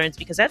speaker learns,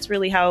 because that's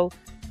really how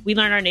we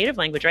learn our native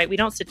language, right? We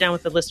don't sit down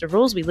with a list of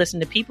rules. We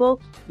listen to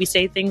people, we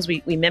say things,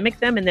 we mimic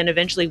them, and then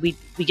eventually we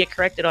get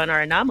corrected on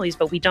our anomalies,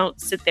 but we don't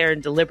sit there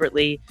and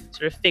deliberately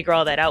sort of figure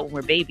all that out when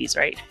we're babies,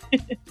 right?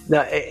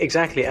 No,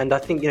 exactly. And I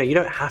think, you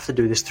don't have to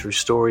do this through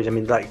stories. I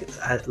mean,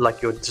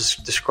 like you're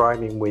just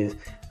describing with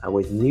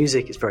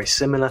music, it's very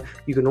similar.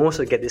 You can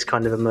also get this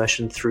kind of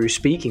immersion through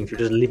speaking, through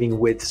just living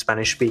with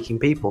Spanish-speaking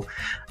people.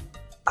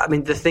 I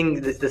mean, the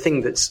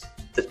thing that's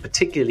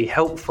particularly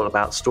helpful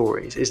about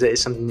stories is that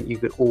it's something that you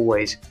could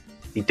always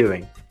be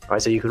doing,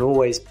 right? So you can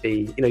always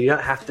be, you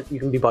don't have to, you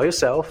can be by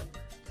yourself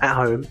at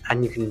home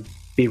and you can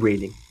be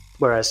reading.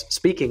 Whereas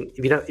speaking,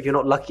 if you're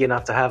not lucky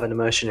enough to have an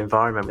immersion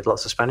environment with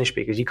lots of Spanish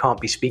speakers, you can't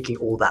be speaking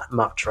all that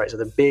much, right? So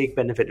the big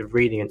benefit of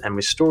reading and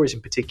with stories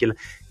in particular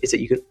is that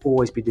you can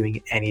always be doing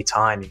it any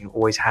time. You can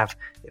always have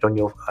it on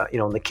your,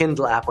 on the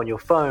Kindle app on your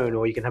phone,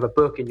 or you can have a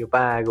book in your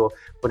bag or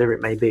whatever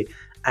it may be.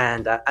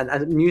 And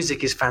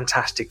music is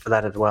fantastic for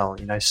that as well.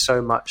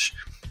 So much.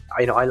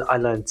 I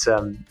learned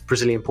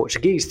Brazilian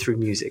Portuguese through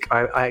music.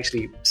 I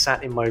actually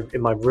sat in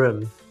my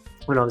room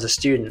when I was a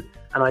student,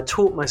 and I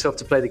taught myself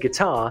to play the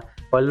guitar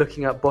by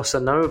looking up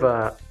bossa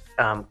nova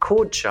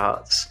chord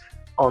charts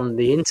on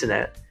the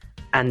internet,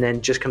 and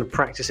then just kind of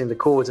practicing the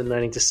chords and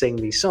learning to sing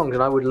these songs.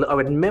 And I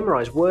would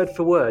memorize word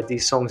for word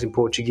these songs in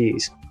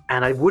Portuguese,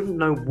 and I wouldn't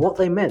know what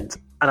they meant.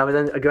 And I would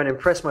then go and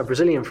impress my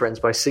Brazilian friends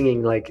by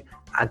singing like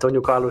Antonio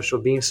Carlos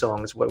Jobim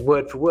songs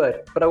word for word,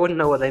 but I wouldn't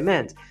know what they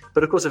meant.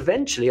 But of course,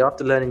 eventually,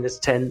 after learning this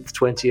 10th,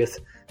 20th,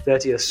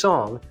 30th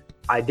song,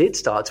 I did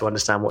start to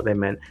understand what they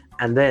meant.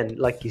 And then,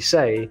 like you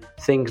say,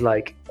 things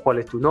like ¿Cuál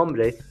es tu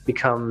nombre?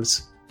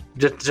 Becomes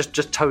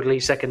just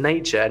totally second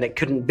nature, and it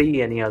couldn't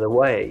be any other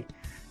way.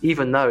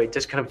 Even though it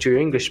just kind of, to your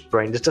English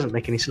brain, just doesn't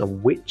make any sense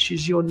of which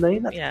is your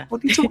name.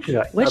 What are you talking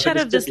about? Which out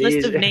of this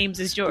list of names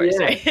is yours?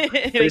 Yeah. Right?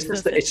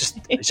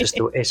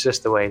 It's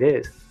just the way it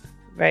is.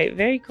 Right.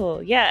 Very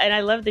cool. Yeah. And I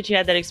love that you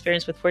had that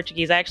experience with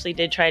Portuguese. I actually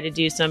did try to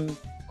do some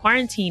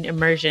quarantine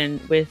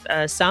immersion with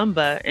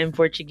samba in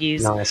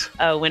Portuguese. Nice.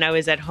 When I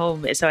was at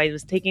home. So I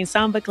was taking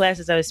samba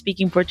classes, I was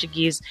speaking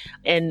Portuguese.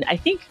 And I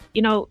think,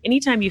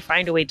 anytime you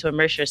find a way to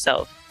immerse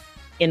yourself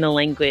in a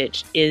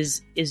language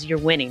is you're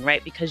winning,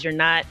 right? Because you're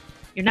not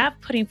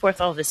putting forth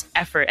all this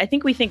effort. I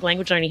think we think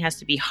language learning has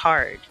to be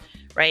hard,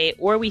 right?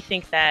 Or we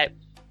think that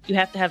you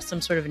have to have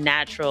some sort of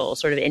natural,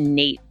 sort of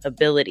innate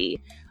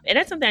ability. And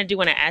that's something I do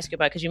want to ask you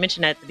about, because you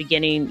mentioned at the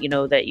beginning,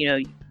 that,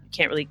 you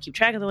can't really keep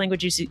track of the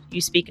language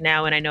you speak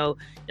now. And I know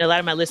a lot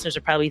of my listeners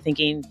are probably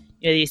thinking,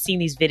 you've seen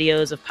these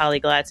videos of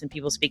polyglots and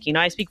people speaking,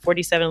 I speak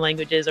 47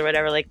 languages or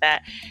whatever like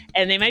that.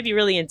 And they might be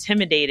really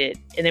intimidated,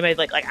 and they might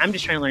be like, I'm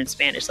just trying to learn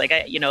Spanish. And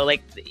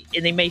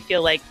they may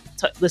feel like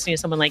listening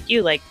to someone like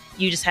you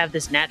just have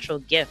this natural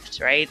gift,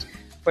 right,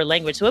 for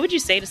language. So what would you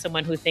say to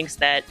someone who thinks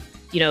that,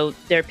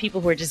 there are people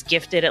who are just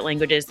gifted at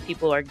languages,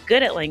 people who are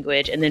good at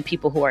language, and then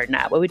people who are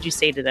not? What would you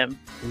say to them?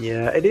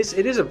 Yeah, it is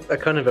a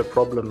kind of a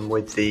problem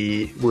with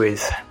the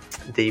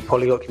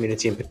polyglot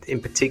community in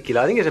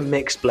particular. I think it's a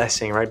mixed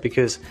blessing, right?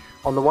 Because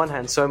on the one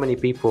hand, so many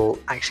people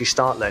actually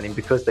start learning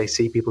because they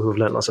see people who've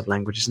learned lots of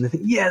languages and they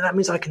think, yeah, that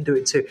means I can do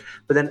it too.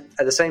 But then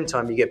at the same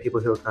time, you get people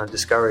who are kind of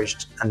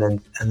discouraged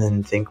and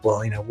then think,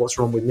 well, what's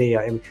wrong with me?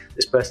 I mean,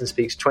 this person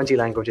speaks 20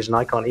 languages and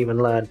I can't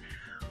even learn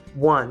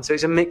one. So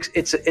it's a mix.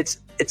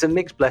 It's a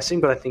mixed blessing,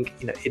 but I think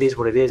it is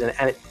what it is,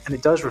 and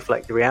it does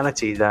reflect the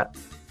reality that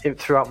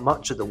throughout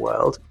much of the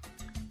world,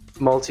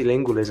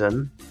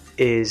 multilingualism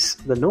is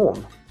the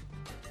norm.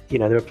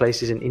 There are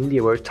places in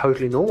India where it's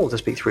totally normal to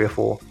speak 3 or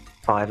 4,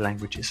 5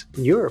 languages.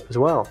 In Europe as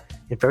well,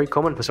 it's very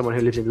common for someone who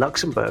lives in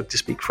Luxembourg to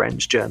speak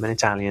French, German,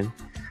 Italian,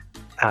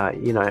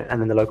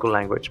 and then the local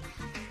language.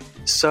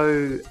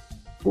 So,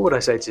 what would I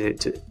say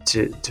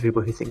to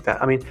people who think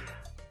that? I mean,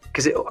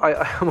 because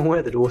I'm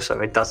aware that also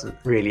it doesn't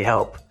really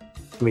help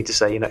for me to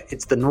say,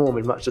 it's the norm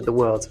in much of the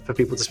world for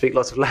people to speak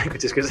lots of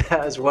languages, because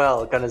that as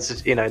well kind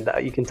of,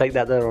 you can take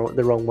that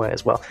the wrong way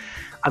as well.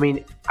 I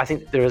mean, I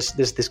think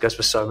this goes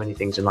for so many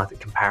things in life, that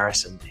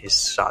comparison is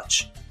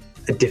such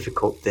a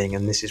difficult thing,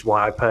 and this is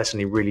why I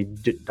personally really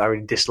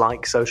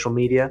dislike social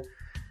media.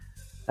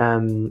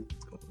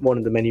 One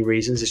of the many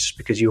reasons is just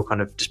because you're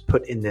kind of just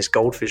put in this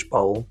goldfish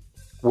bowl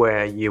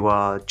where you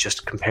are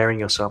just comparing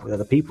yourself with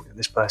other people. Look at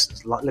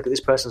this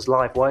person's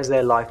life. Why is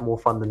their life more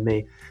fun than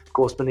me? Of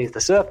course, beneath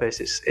the surface,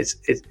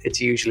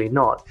 it's usually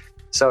not.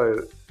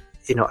 So,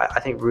 I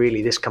think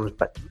really this comes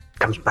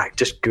back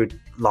just good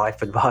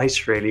life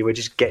advice, really, where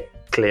just get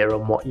clear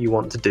on what you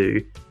want to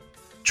do,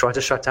 try to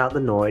shut out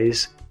the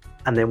noise,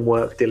 and then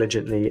work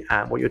diligently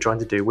at what you're trying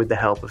to do with the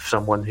help of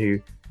someone who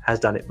has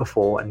done it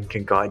before and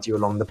can guide you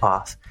along the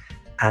path,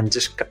 and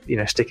just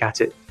stick at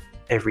it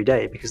every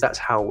day, because that's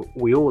how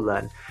we all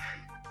learn.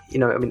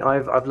 I mean,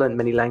 I've learned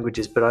many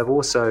languages, but I've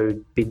also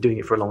been doing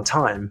it for a long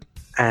time.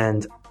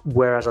 And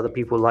whereas other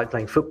people like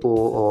playing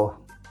football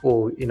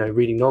or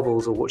reading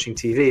novels or watching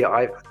TV,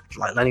 I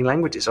like learning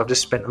languages. I've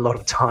just spent a lot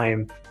of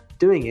time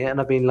doing it,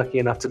 and I've been lucky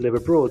enough to live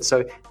abroad.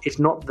 So it's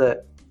not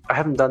that I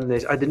haven't done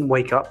this. I didn't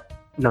wake up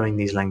knowing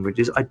these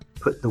languages. I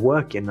put the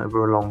work in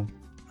over a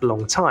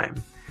long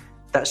time.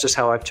 That's just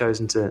how I've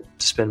chosen to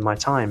spend my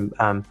time.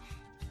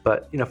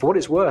 But for what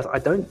it's worth, I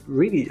don't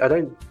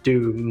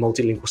do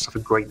multilingual stuff a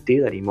great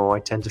deal anymore.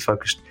 I tend to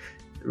focus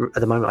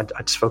at the moment.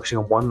 I'm just focusing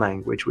on one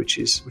language, which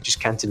is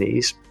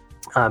Cantonese,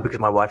 because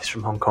my wife is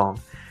from Hong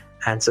Kong,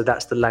 and so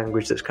that's the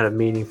language that's kind of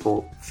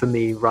meaningful for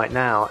me right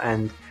now.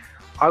 And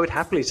I would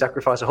happily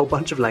sacrifice a whole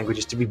bunch of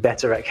languages to be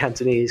better at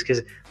Cantonese,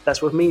 because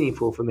that's what's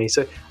meaningful for me.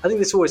 So I think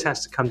this always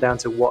has to come down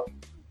to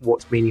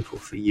what's meaningful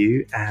for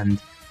you.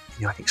 And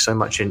I think so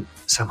much in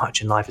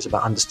life is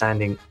about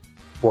understanding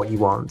what you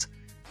want.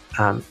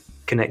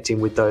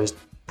 Connecting with those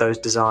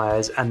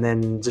desires, and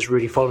then just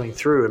really following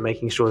through and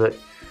making sure that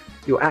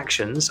your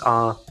actions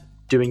are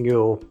doing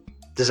your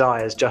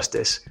desires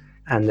justice,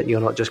 and that you're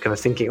not just kind of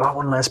thinking, I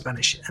want to learn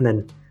Spanish, and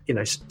then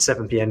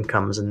 7 p.m.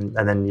 comes and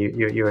then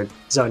you're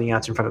zoning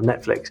out in front of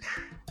Netflix.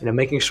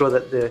 Making sure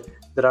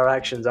that our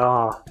actions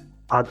are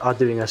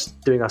doing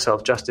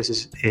ourselves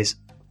justice is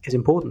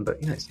important, but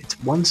it's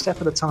one step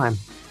at a time.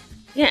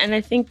 Yeah, and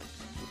I think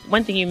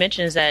one thing you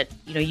mentioned is that,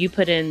 you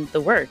put in the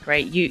work,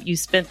 right? You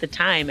spent the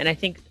time. And I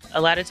think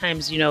a lot of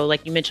times,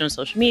 like you mentioned on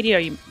social media, or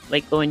you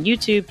go on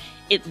YouTube,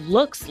 it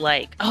looks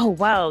like, oh,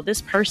 wow,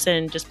 this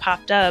person just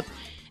popped up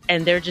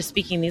and they're just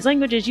speaking these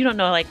languages. You don't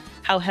know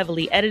how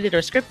heavily edited or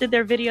scripted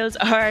their videos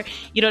are.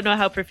 You don't know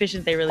how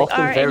proficient they really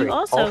are. And you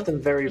also,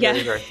 often very.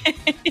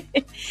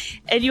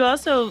 And you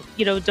also,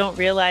 don't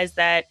realize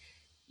that,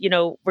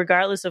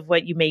 regardless of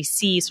what you may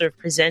see sort of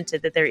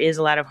presented, that there is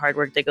a lot of hard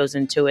work that goes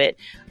into it.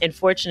 And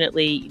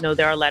fortunately,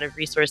 there are a lot of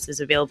resources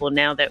available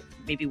now that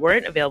maybe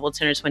weren't available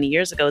 10 or 20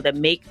 years ago that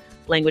make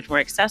language more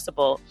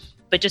accessible.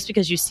 But just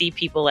because you see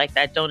people like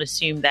that, don't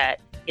assume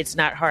that it's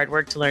not hard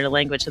work to learn a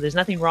language. So there's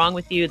nothing wrong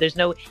with you. There's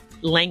no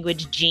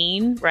language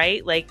gene,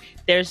 right?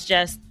 There's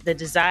just the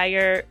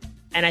desire.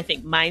 And I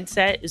think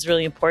mindset is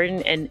really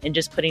important, and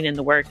just putting in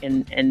the work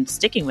and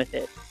sticking with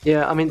it.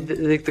 Yeah, I mean,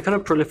 the kind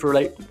of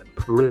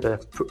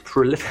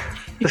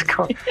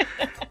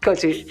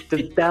See,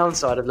 the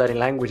downside of learning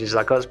languages is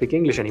I can't speak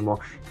English anymore.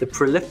 The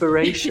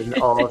proliferation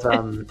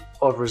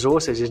of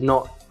resources is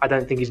not, I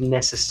don't think, is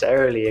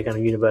necessarily a kind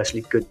of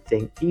universally good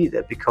thing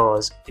either,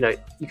 because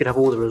you could have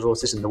all the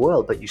resources in the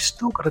world, but you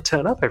still got to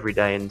turn up every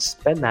day and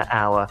spend that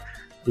hour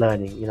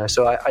learning.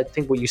 So I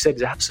think what you said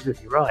is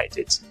absolutely right.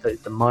 It's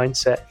the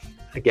mindset,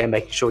 again,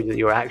 making sure that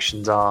your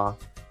actions are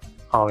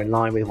in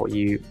line with what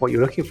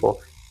you're looking for.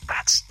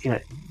 That's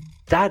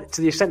that,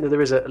 to the extent that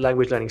there is a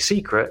language learning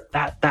secret,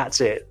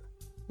 that's it.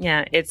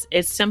 Yeah,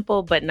 it's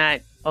simple but not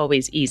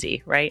always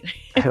easy, right?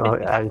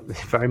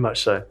 Very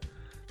much so.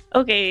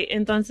 Okay,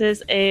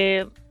 entonces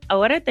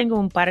ahora tengo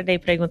un par de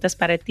preguntas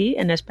para ti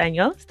en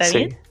español, ¿está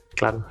bien? Sí,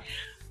 claro.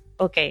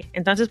 Okay,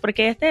 entonces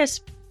porque este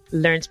es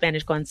Learn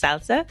Spanish con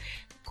Salsa,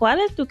 ¿cuál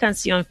es tu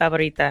canción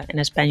favorita en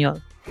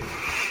español?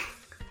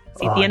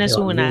 Si tienes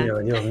Dios una.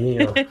 Dios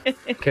mío,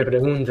 qué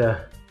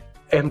pregunta.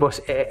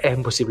 Es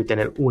imposible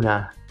tener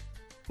una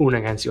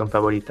canción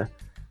favorita.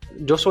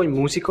 Yo soy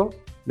músico,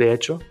 de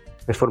hecho,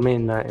 me formé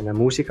en la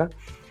música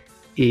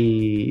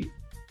y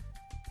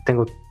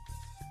tengo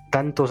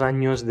tantos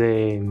años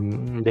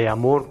de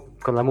amor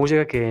con la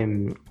música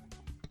que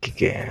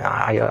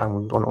hay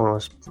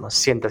unas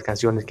cientos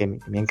canciones que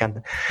me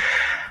encantan.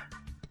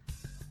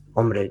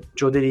 Hombre,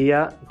 yo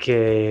diría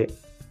que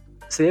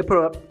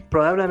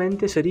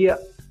probablemente sería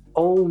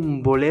o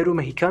un bolero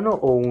mexicano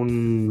o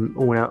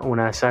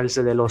una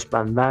salsa de los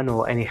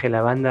Bandanos, NG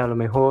La Banda a lo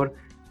mejor.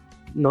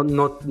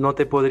 No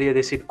te podría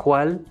decir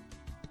cuál,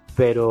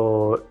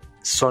 pero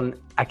son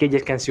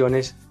aquellas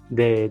canciones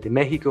de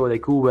México o de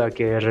Cuba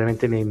que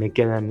realmente me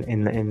quedan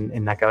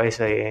en la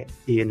cabeza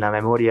y en la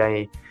memoria.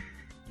 Y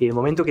el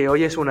momento que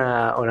oyes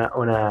una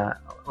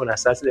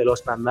salsa de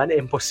los Bandanos, es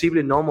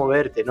imposible no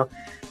moverte, ¿no?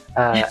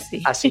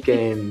 Sí. Así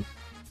que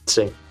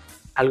sí,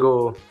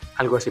 algo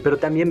así. Pero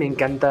también me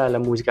encanta la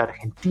música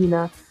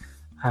argentina,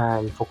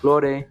 el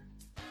folclore,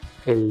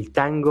 el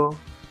tango,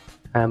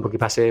 porque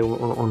pasé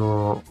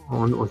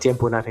un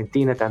tiempo en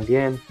Argentina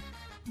también.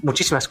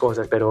 Muchísimas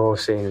cosas, pero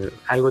sí,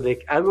 algo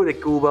de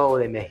Cuba o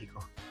de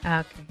México.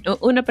 Okay.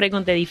 Una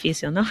pregunta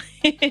difícil, ¿no?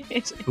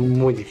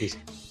 Muy difícil.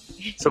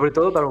 Sobre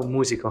todo para un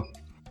músico.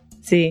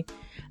 Sí.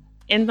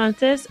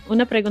 Entonces,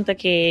 una pregunta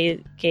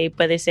que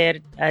puede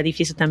ser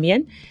difícil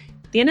también.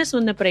 ¿Tienes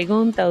una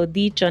pregunta o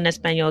dicho en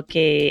español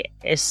que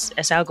es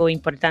algo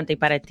importante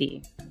para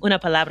ti? Una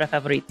palabra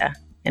favorita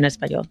en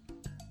español.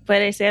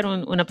 Puede ser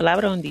una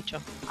palabra o un dicho.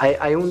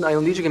 Hay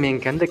un dicho que me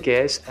encanta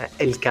que es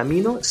el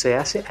camino se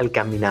hace al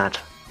caminar.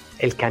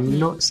 El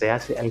camino se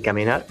hace al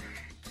caminar,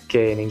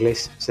 que en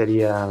inglés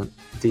sería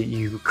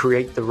you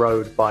create the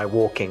road by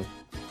walking,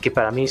 que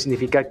para mí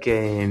significa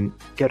que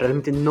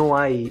realmente no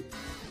hay,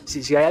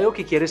 si hay algo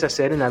que quieres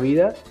hacer en la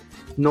vida,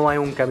 no hay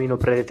un camino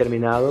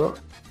predeterminado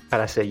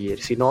para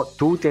seguir, sino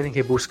tú tienes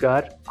que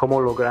buscar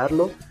cómo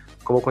lograrlo,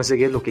 cómo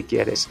conseguir lo que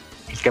quieres.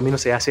 El camino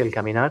se hace al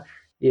caminar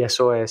y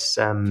eso es,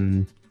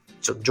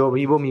 yo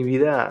vivo mi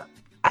vida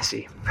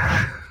así.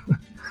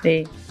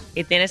 Sí,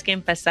 y tienes que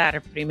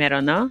empezar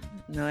primero, ¿no?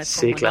 No es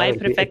como, sí, claro, no hay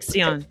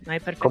perfección, no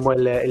hay perfección. Como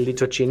el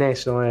dicho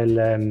chinés, ¿no?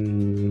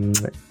 The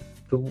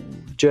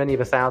journey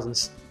of a thousand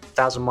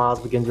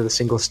miles begins with a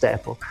single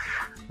step, o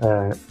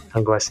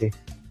algo así.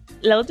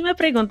 La última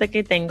pregunta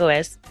que tengo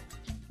es,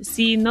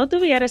 si no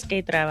tuvieras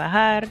que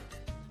trabajar,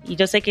 y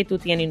yo sé que tú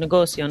tienes un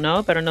negocio,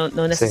 ¿no? Pero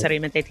no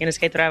necesariamente tienes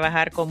que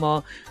trabajar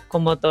como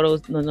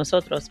todos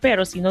nosotros,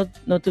 pero si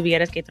no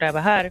tuvieras que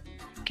trabajar,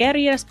 ¿qué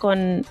harías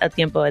con el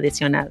tiempo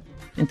adicional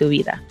en tu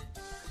vida?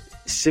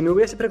 Si me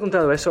hubiese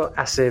preguntado eso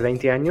hace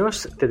 20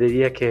 años, te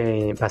diría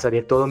que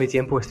pasaría todo mi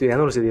tiempo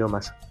estudiando los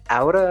idiomas.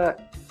 Ahora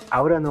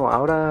no.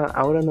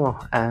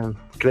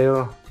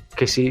 Creo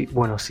que sí,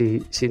 bueno,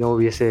 si no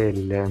hubiese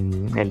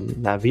el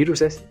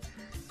virus,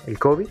 el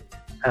COVID,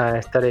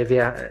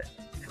 estaría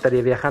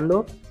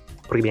viajando,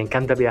 porque me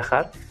encanta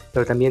viajar,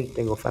 pero también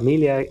tengo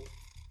familia,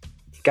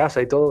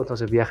 casa y todo,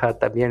 entonces viajar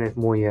también es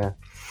muy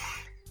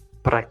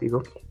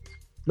práctico.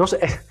 No sé,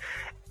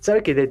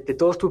 ¿sabes que de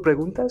todas tus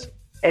preguntas,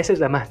 esa es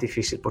la más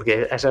difícil?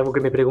 Porque es algo que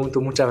me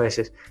pregunto muchas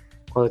veces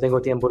cuando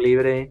tengo tiempo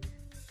libre,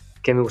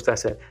 ¿qué me gusta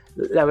hacer?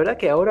 La verdad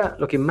que ahora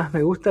lo que más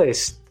me gusta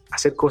es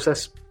hacer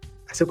cosas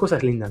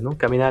lindas, ¿no?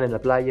 Caminar en la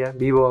playa.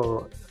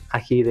 Vivo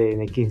aquí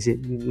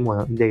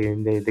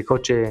de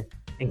coche,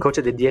 en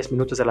coche de 10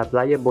 minutos a la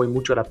playa. Voy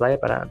mucho a la playa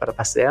para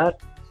pasear.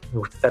 Me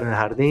gusta estar en el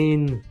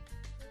jardín,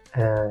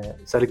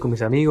 salir con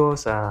mis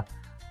amigos a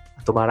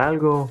tomar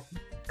algo.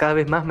 Cada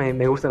vez más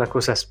me gustan las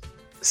cosas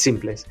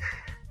simples.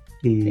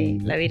 Y, sí,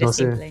 la vida es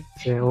simple.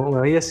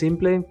 Una vida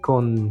simple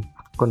con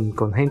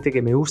gente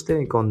que me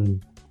guste,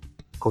 con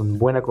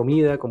buena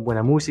comida, con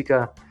buena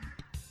música.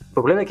 El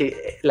problema es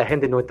que la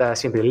gente no está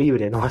siempre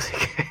libre, ¿no? Así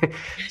que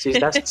si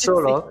estás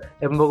solo, sí,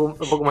 es un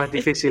poco más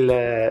difícil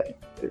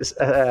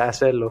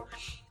hacerlo.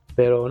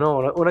 Pero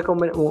no,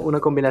 una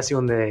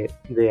combinación de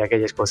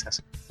aquellas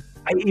cosas.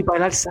 Y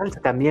bailar salsa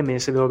también,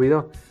 se me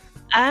olvidó.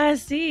 Ah,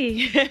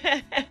 sí.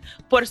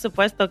 Por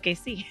supuesto que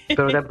sí.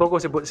 Pero tampoco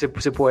se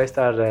puede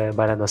estar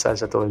bailando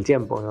salsa todo el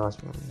tiempo, ¿no?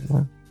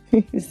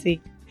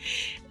 Sí.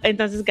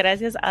 Entonces,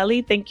 gracias,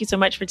 Olly. Thank you so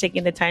much for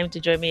taking the time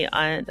to join me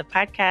on the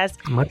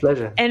podcast. My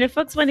pleasure. And if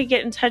folks want to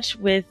get in touch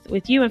with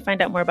you and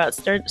find out more about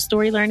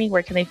StoryLearning,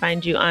 where can they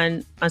find you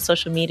on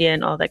social media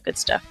and all that good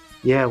stuff?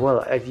 Yeah,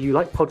 well, if you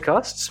like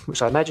podcasts,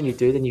 which I imagine you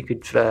do, then you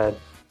could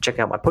check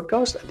out my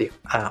podcast.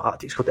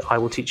 It's called the I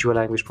Will Teach You a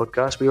Language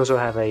podcast. We also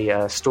have a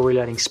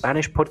StoryLearning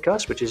Spanish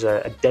podcast, which is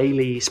a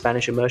daily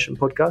Spanish immersion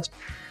podcast.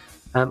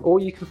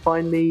 Or you can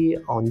find me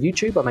on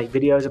YouTube. I make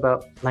videos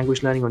about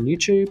language learning on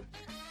YouTube.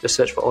 Just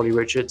search for Olly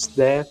Richards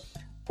there,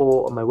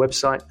 or on my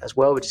website as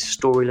well, which is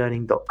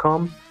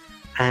StoryLearning.com.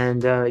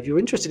 And if you're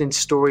interested in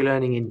story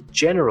learning in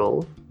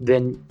general,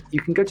 then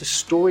you can go to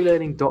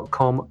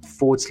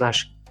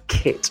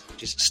StoryLearning.com/kit,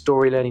 which is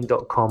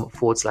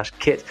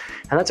StoryLearning.com/kit.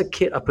 And that's a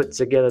kit I put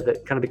together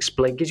that kind of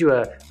gives you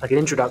an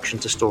introduction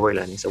to story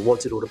learning. So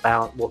what's it all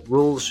about? What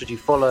rules should you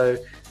follow?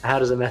 How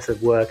does the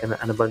method work? And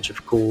a bunch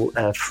of cool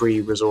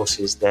free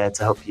resources there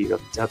to help you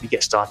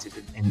get started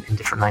in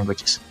different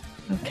languages.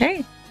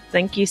 Okay.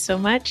 Thank you so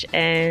much,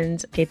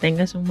 and que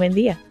tengas un buen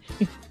día.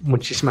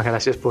 Muchísimas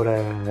gracias por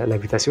la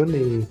invitación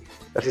y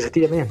gracias a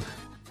ti también.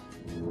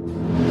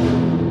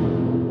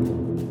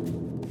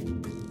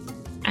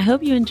 I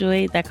hope you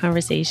enjoyed that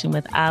conversation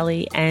with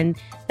Olly and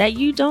that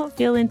you don't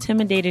feel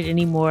intimidated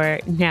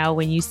anymore now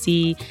when you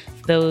see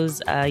those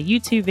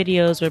YouTube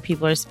videos where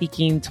people are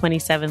speaking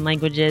 27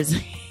 languages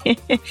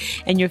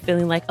and you're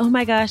feeling like, oh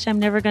my gosh, I'm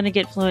never going to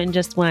get fluent in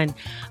just one.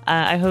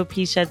 I hope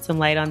he shed some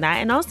light on that.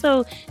 And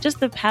also just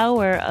the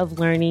power of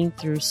learning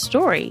through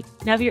story.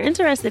 Now, if you're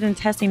interested in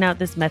testing out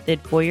this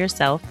method for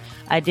yourself,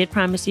 I did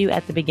promise you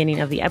at the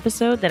beginning of the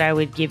episode that I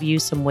would give you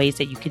some ways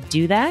that you could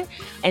do that.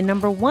 And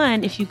number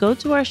one, if you go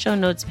to our show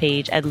notes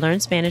page at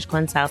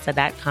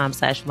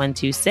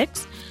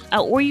learnspanishconsalsa.com/126,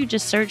 or you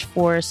just search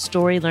for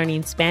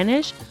StoryLearning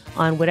Spanish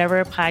on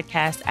whatever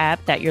podcast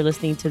app that you're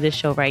listening to this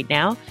show right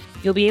now,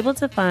 you'll be able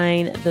to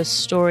find the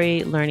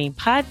StoryLearning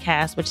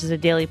podcast, which is a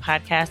daily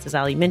podcast, as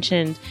Olly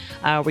mentioned,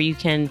 where you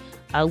can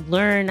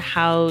learn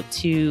how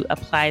to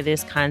apply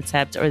this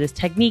concept or this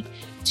technique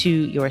to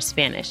your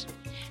Spanish.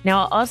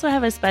 Now, I'll also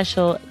have a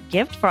special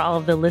gift for all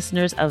of the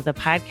listeners of the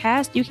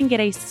podcast. You can get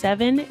a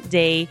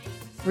 7-day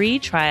free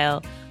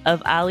trial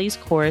of Olly's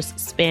course,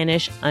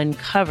 Spanish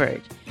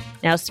Uncovered.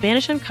 Now,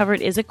 Spanish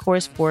Uncovered is a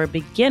course for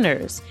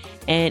beginners,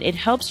 and it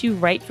helps you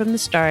right from the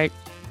start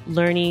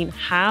learning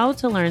how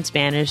to learn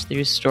Spanish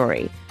through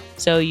story.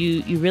 So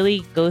you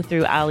really go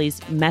through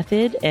Olly's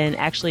method, and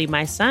actually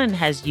my son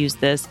has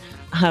used this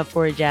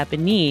for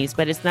Japanese,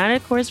 but it's not a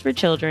course for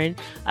children.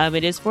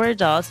 It is for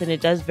adults, and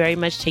it does very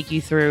much take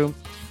you through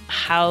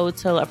how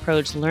to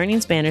approach learning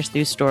Spanish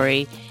through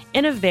story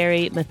in a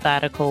very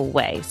methodical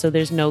way. So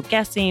there's no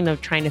guessing of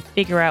trying to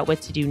figure out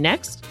what to do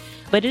next.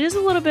 But it is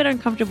a little bit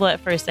uncomfortable at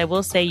first. I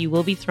will say you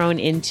will be thrown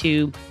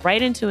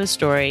right into a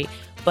story,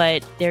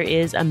 but there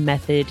is a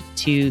method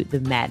to the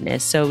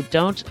madness. So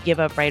don't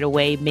give up right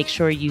away. Make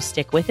sure you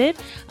stick with it,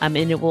 and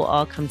it will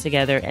all come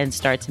together and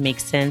start to make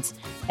sense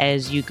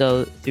as you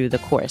go through the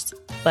course.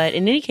 But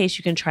in any case,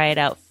 you can try it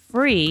out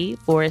free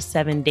for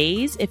 7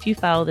 days if you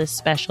follow this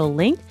special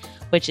link,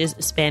 which is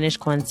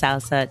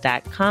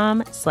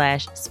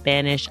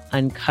SpanishConSalsa.com/Spanish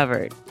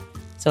Uncovered.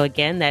 So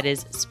again, that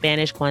is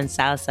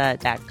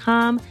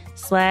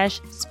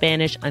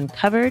SpanishConSalsa.com/Spanish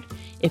Uncovered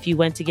if you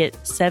want to get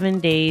 7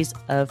 days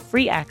of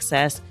free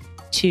access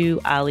to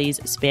Olly's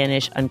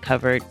Spanish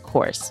Uncovered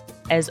course.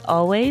 As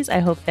always, I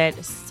hope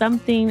that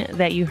something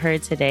that you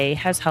heard today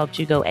has helped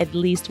you go at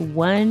least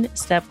one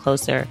step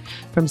closer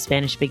from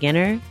Spanish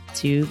beginner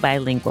to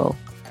bilingual.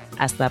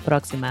 Hasta la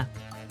próxima.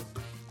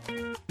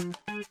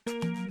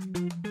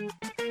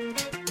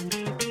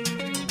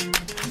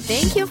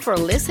 Thank you for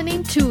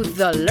listening to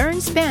the Learn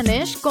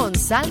Spanish con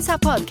Salsa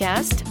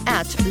podcast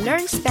at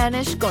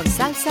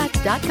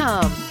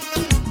learnspanishconsalsa.com.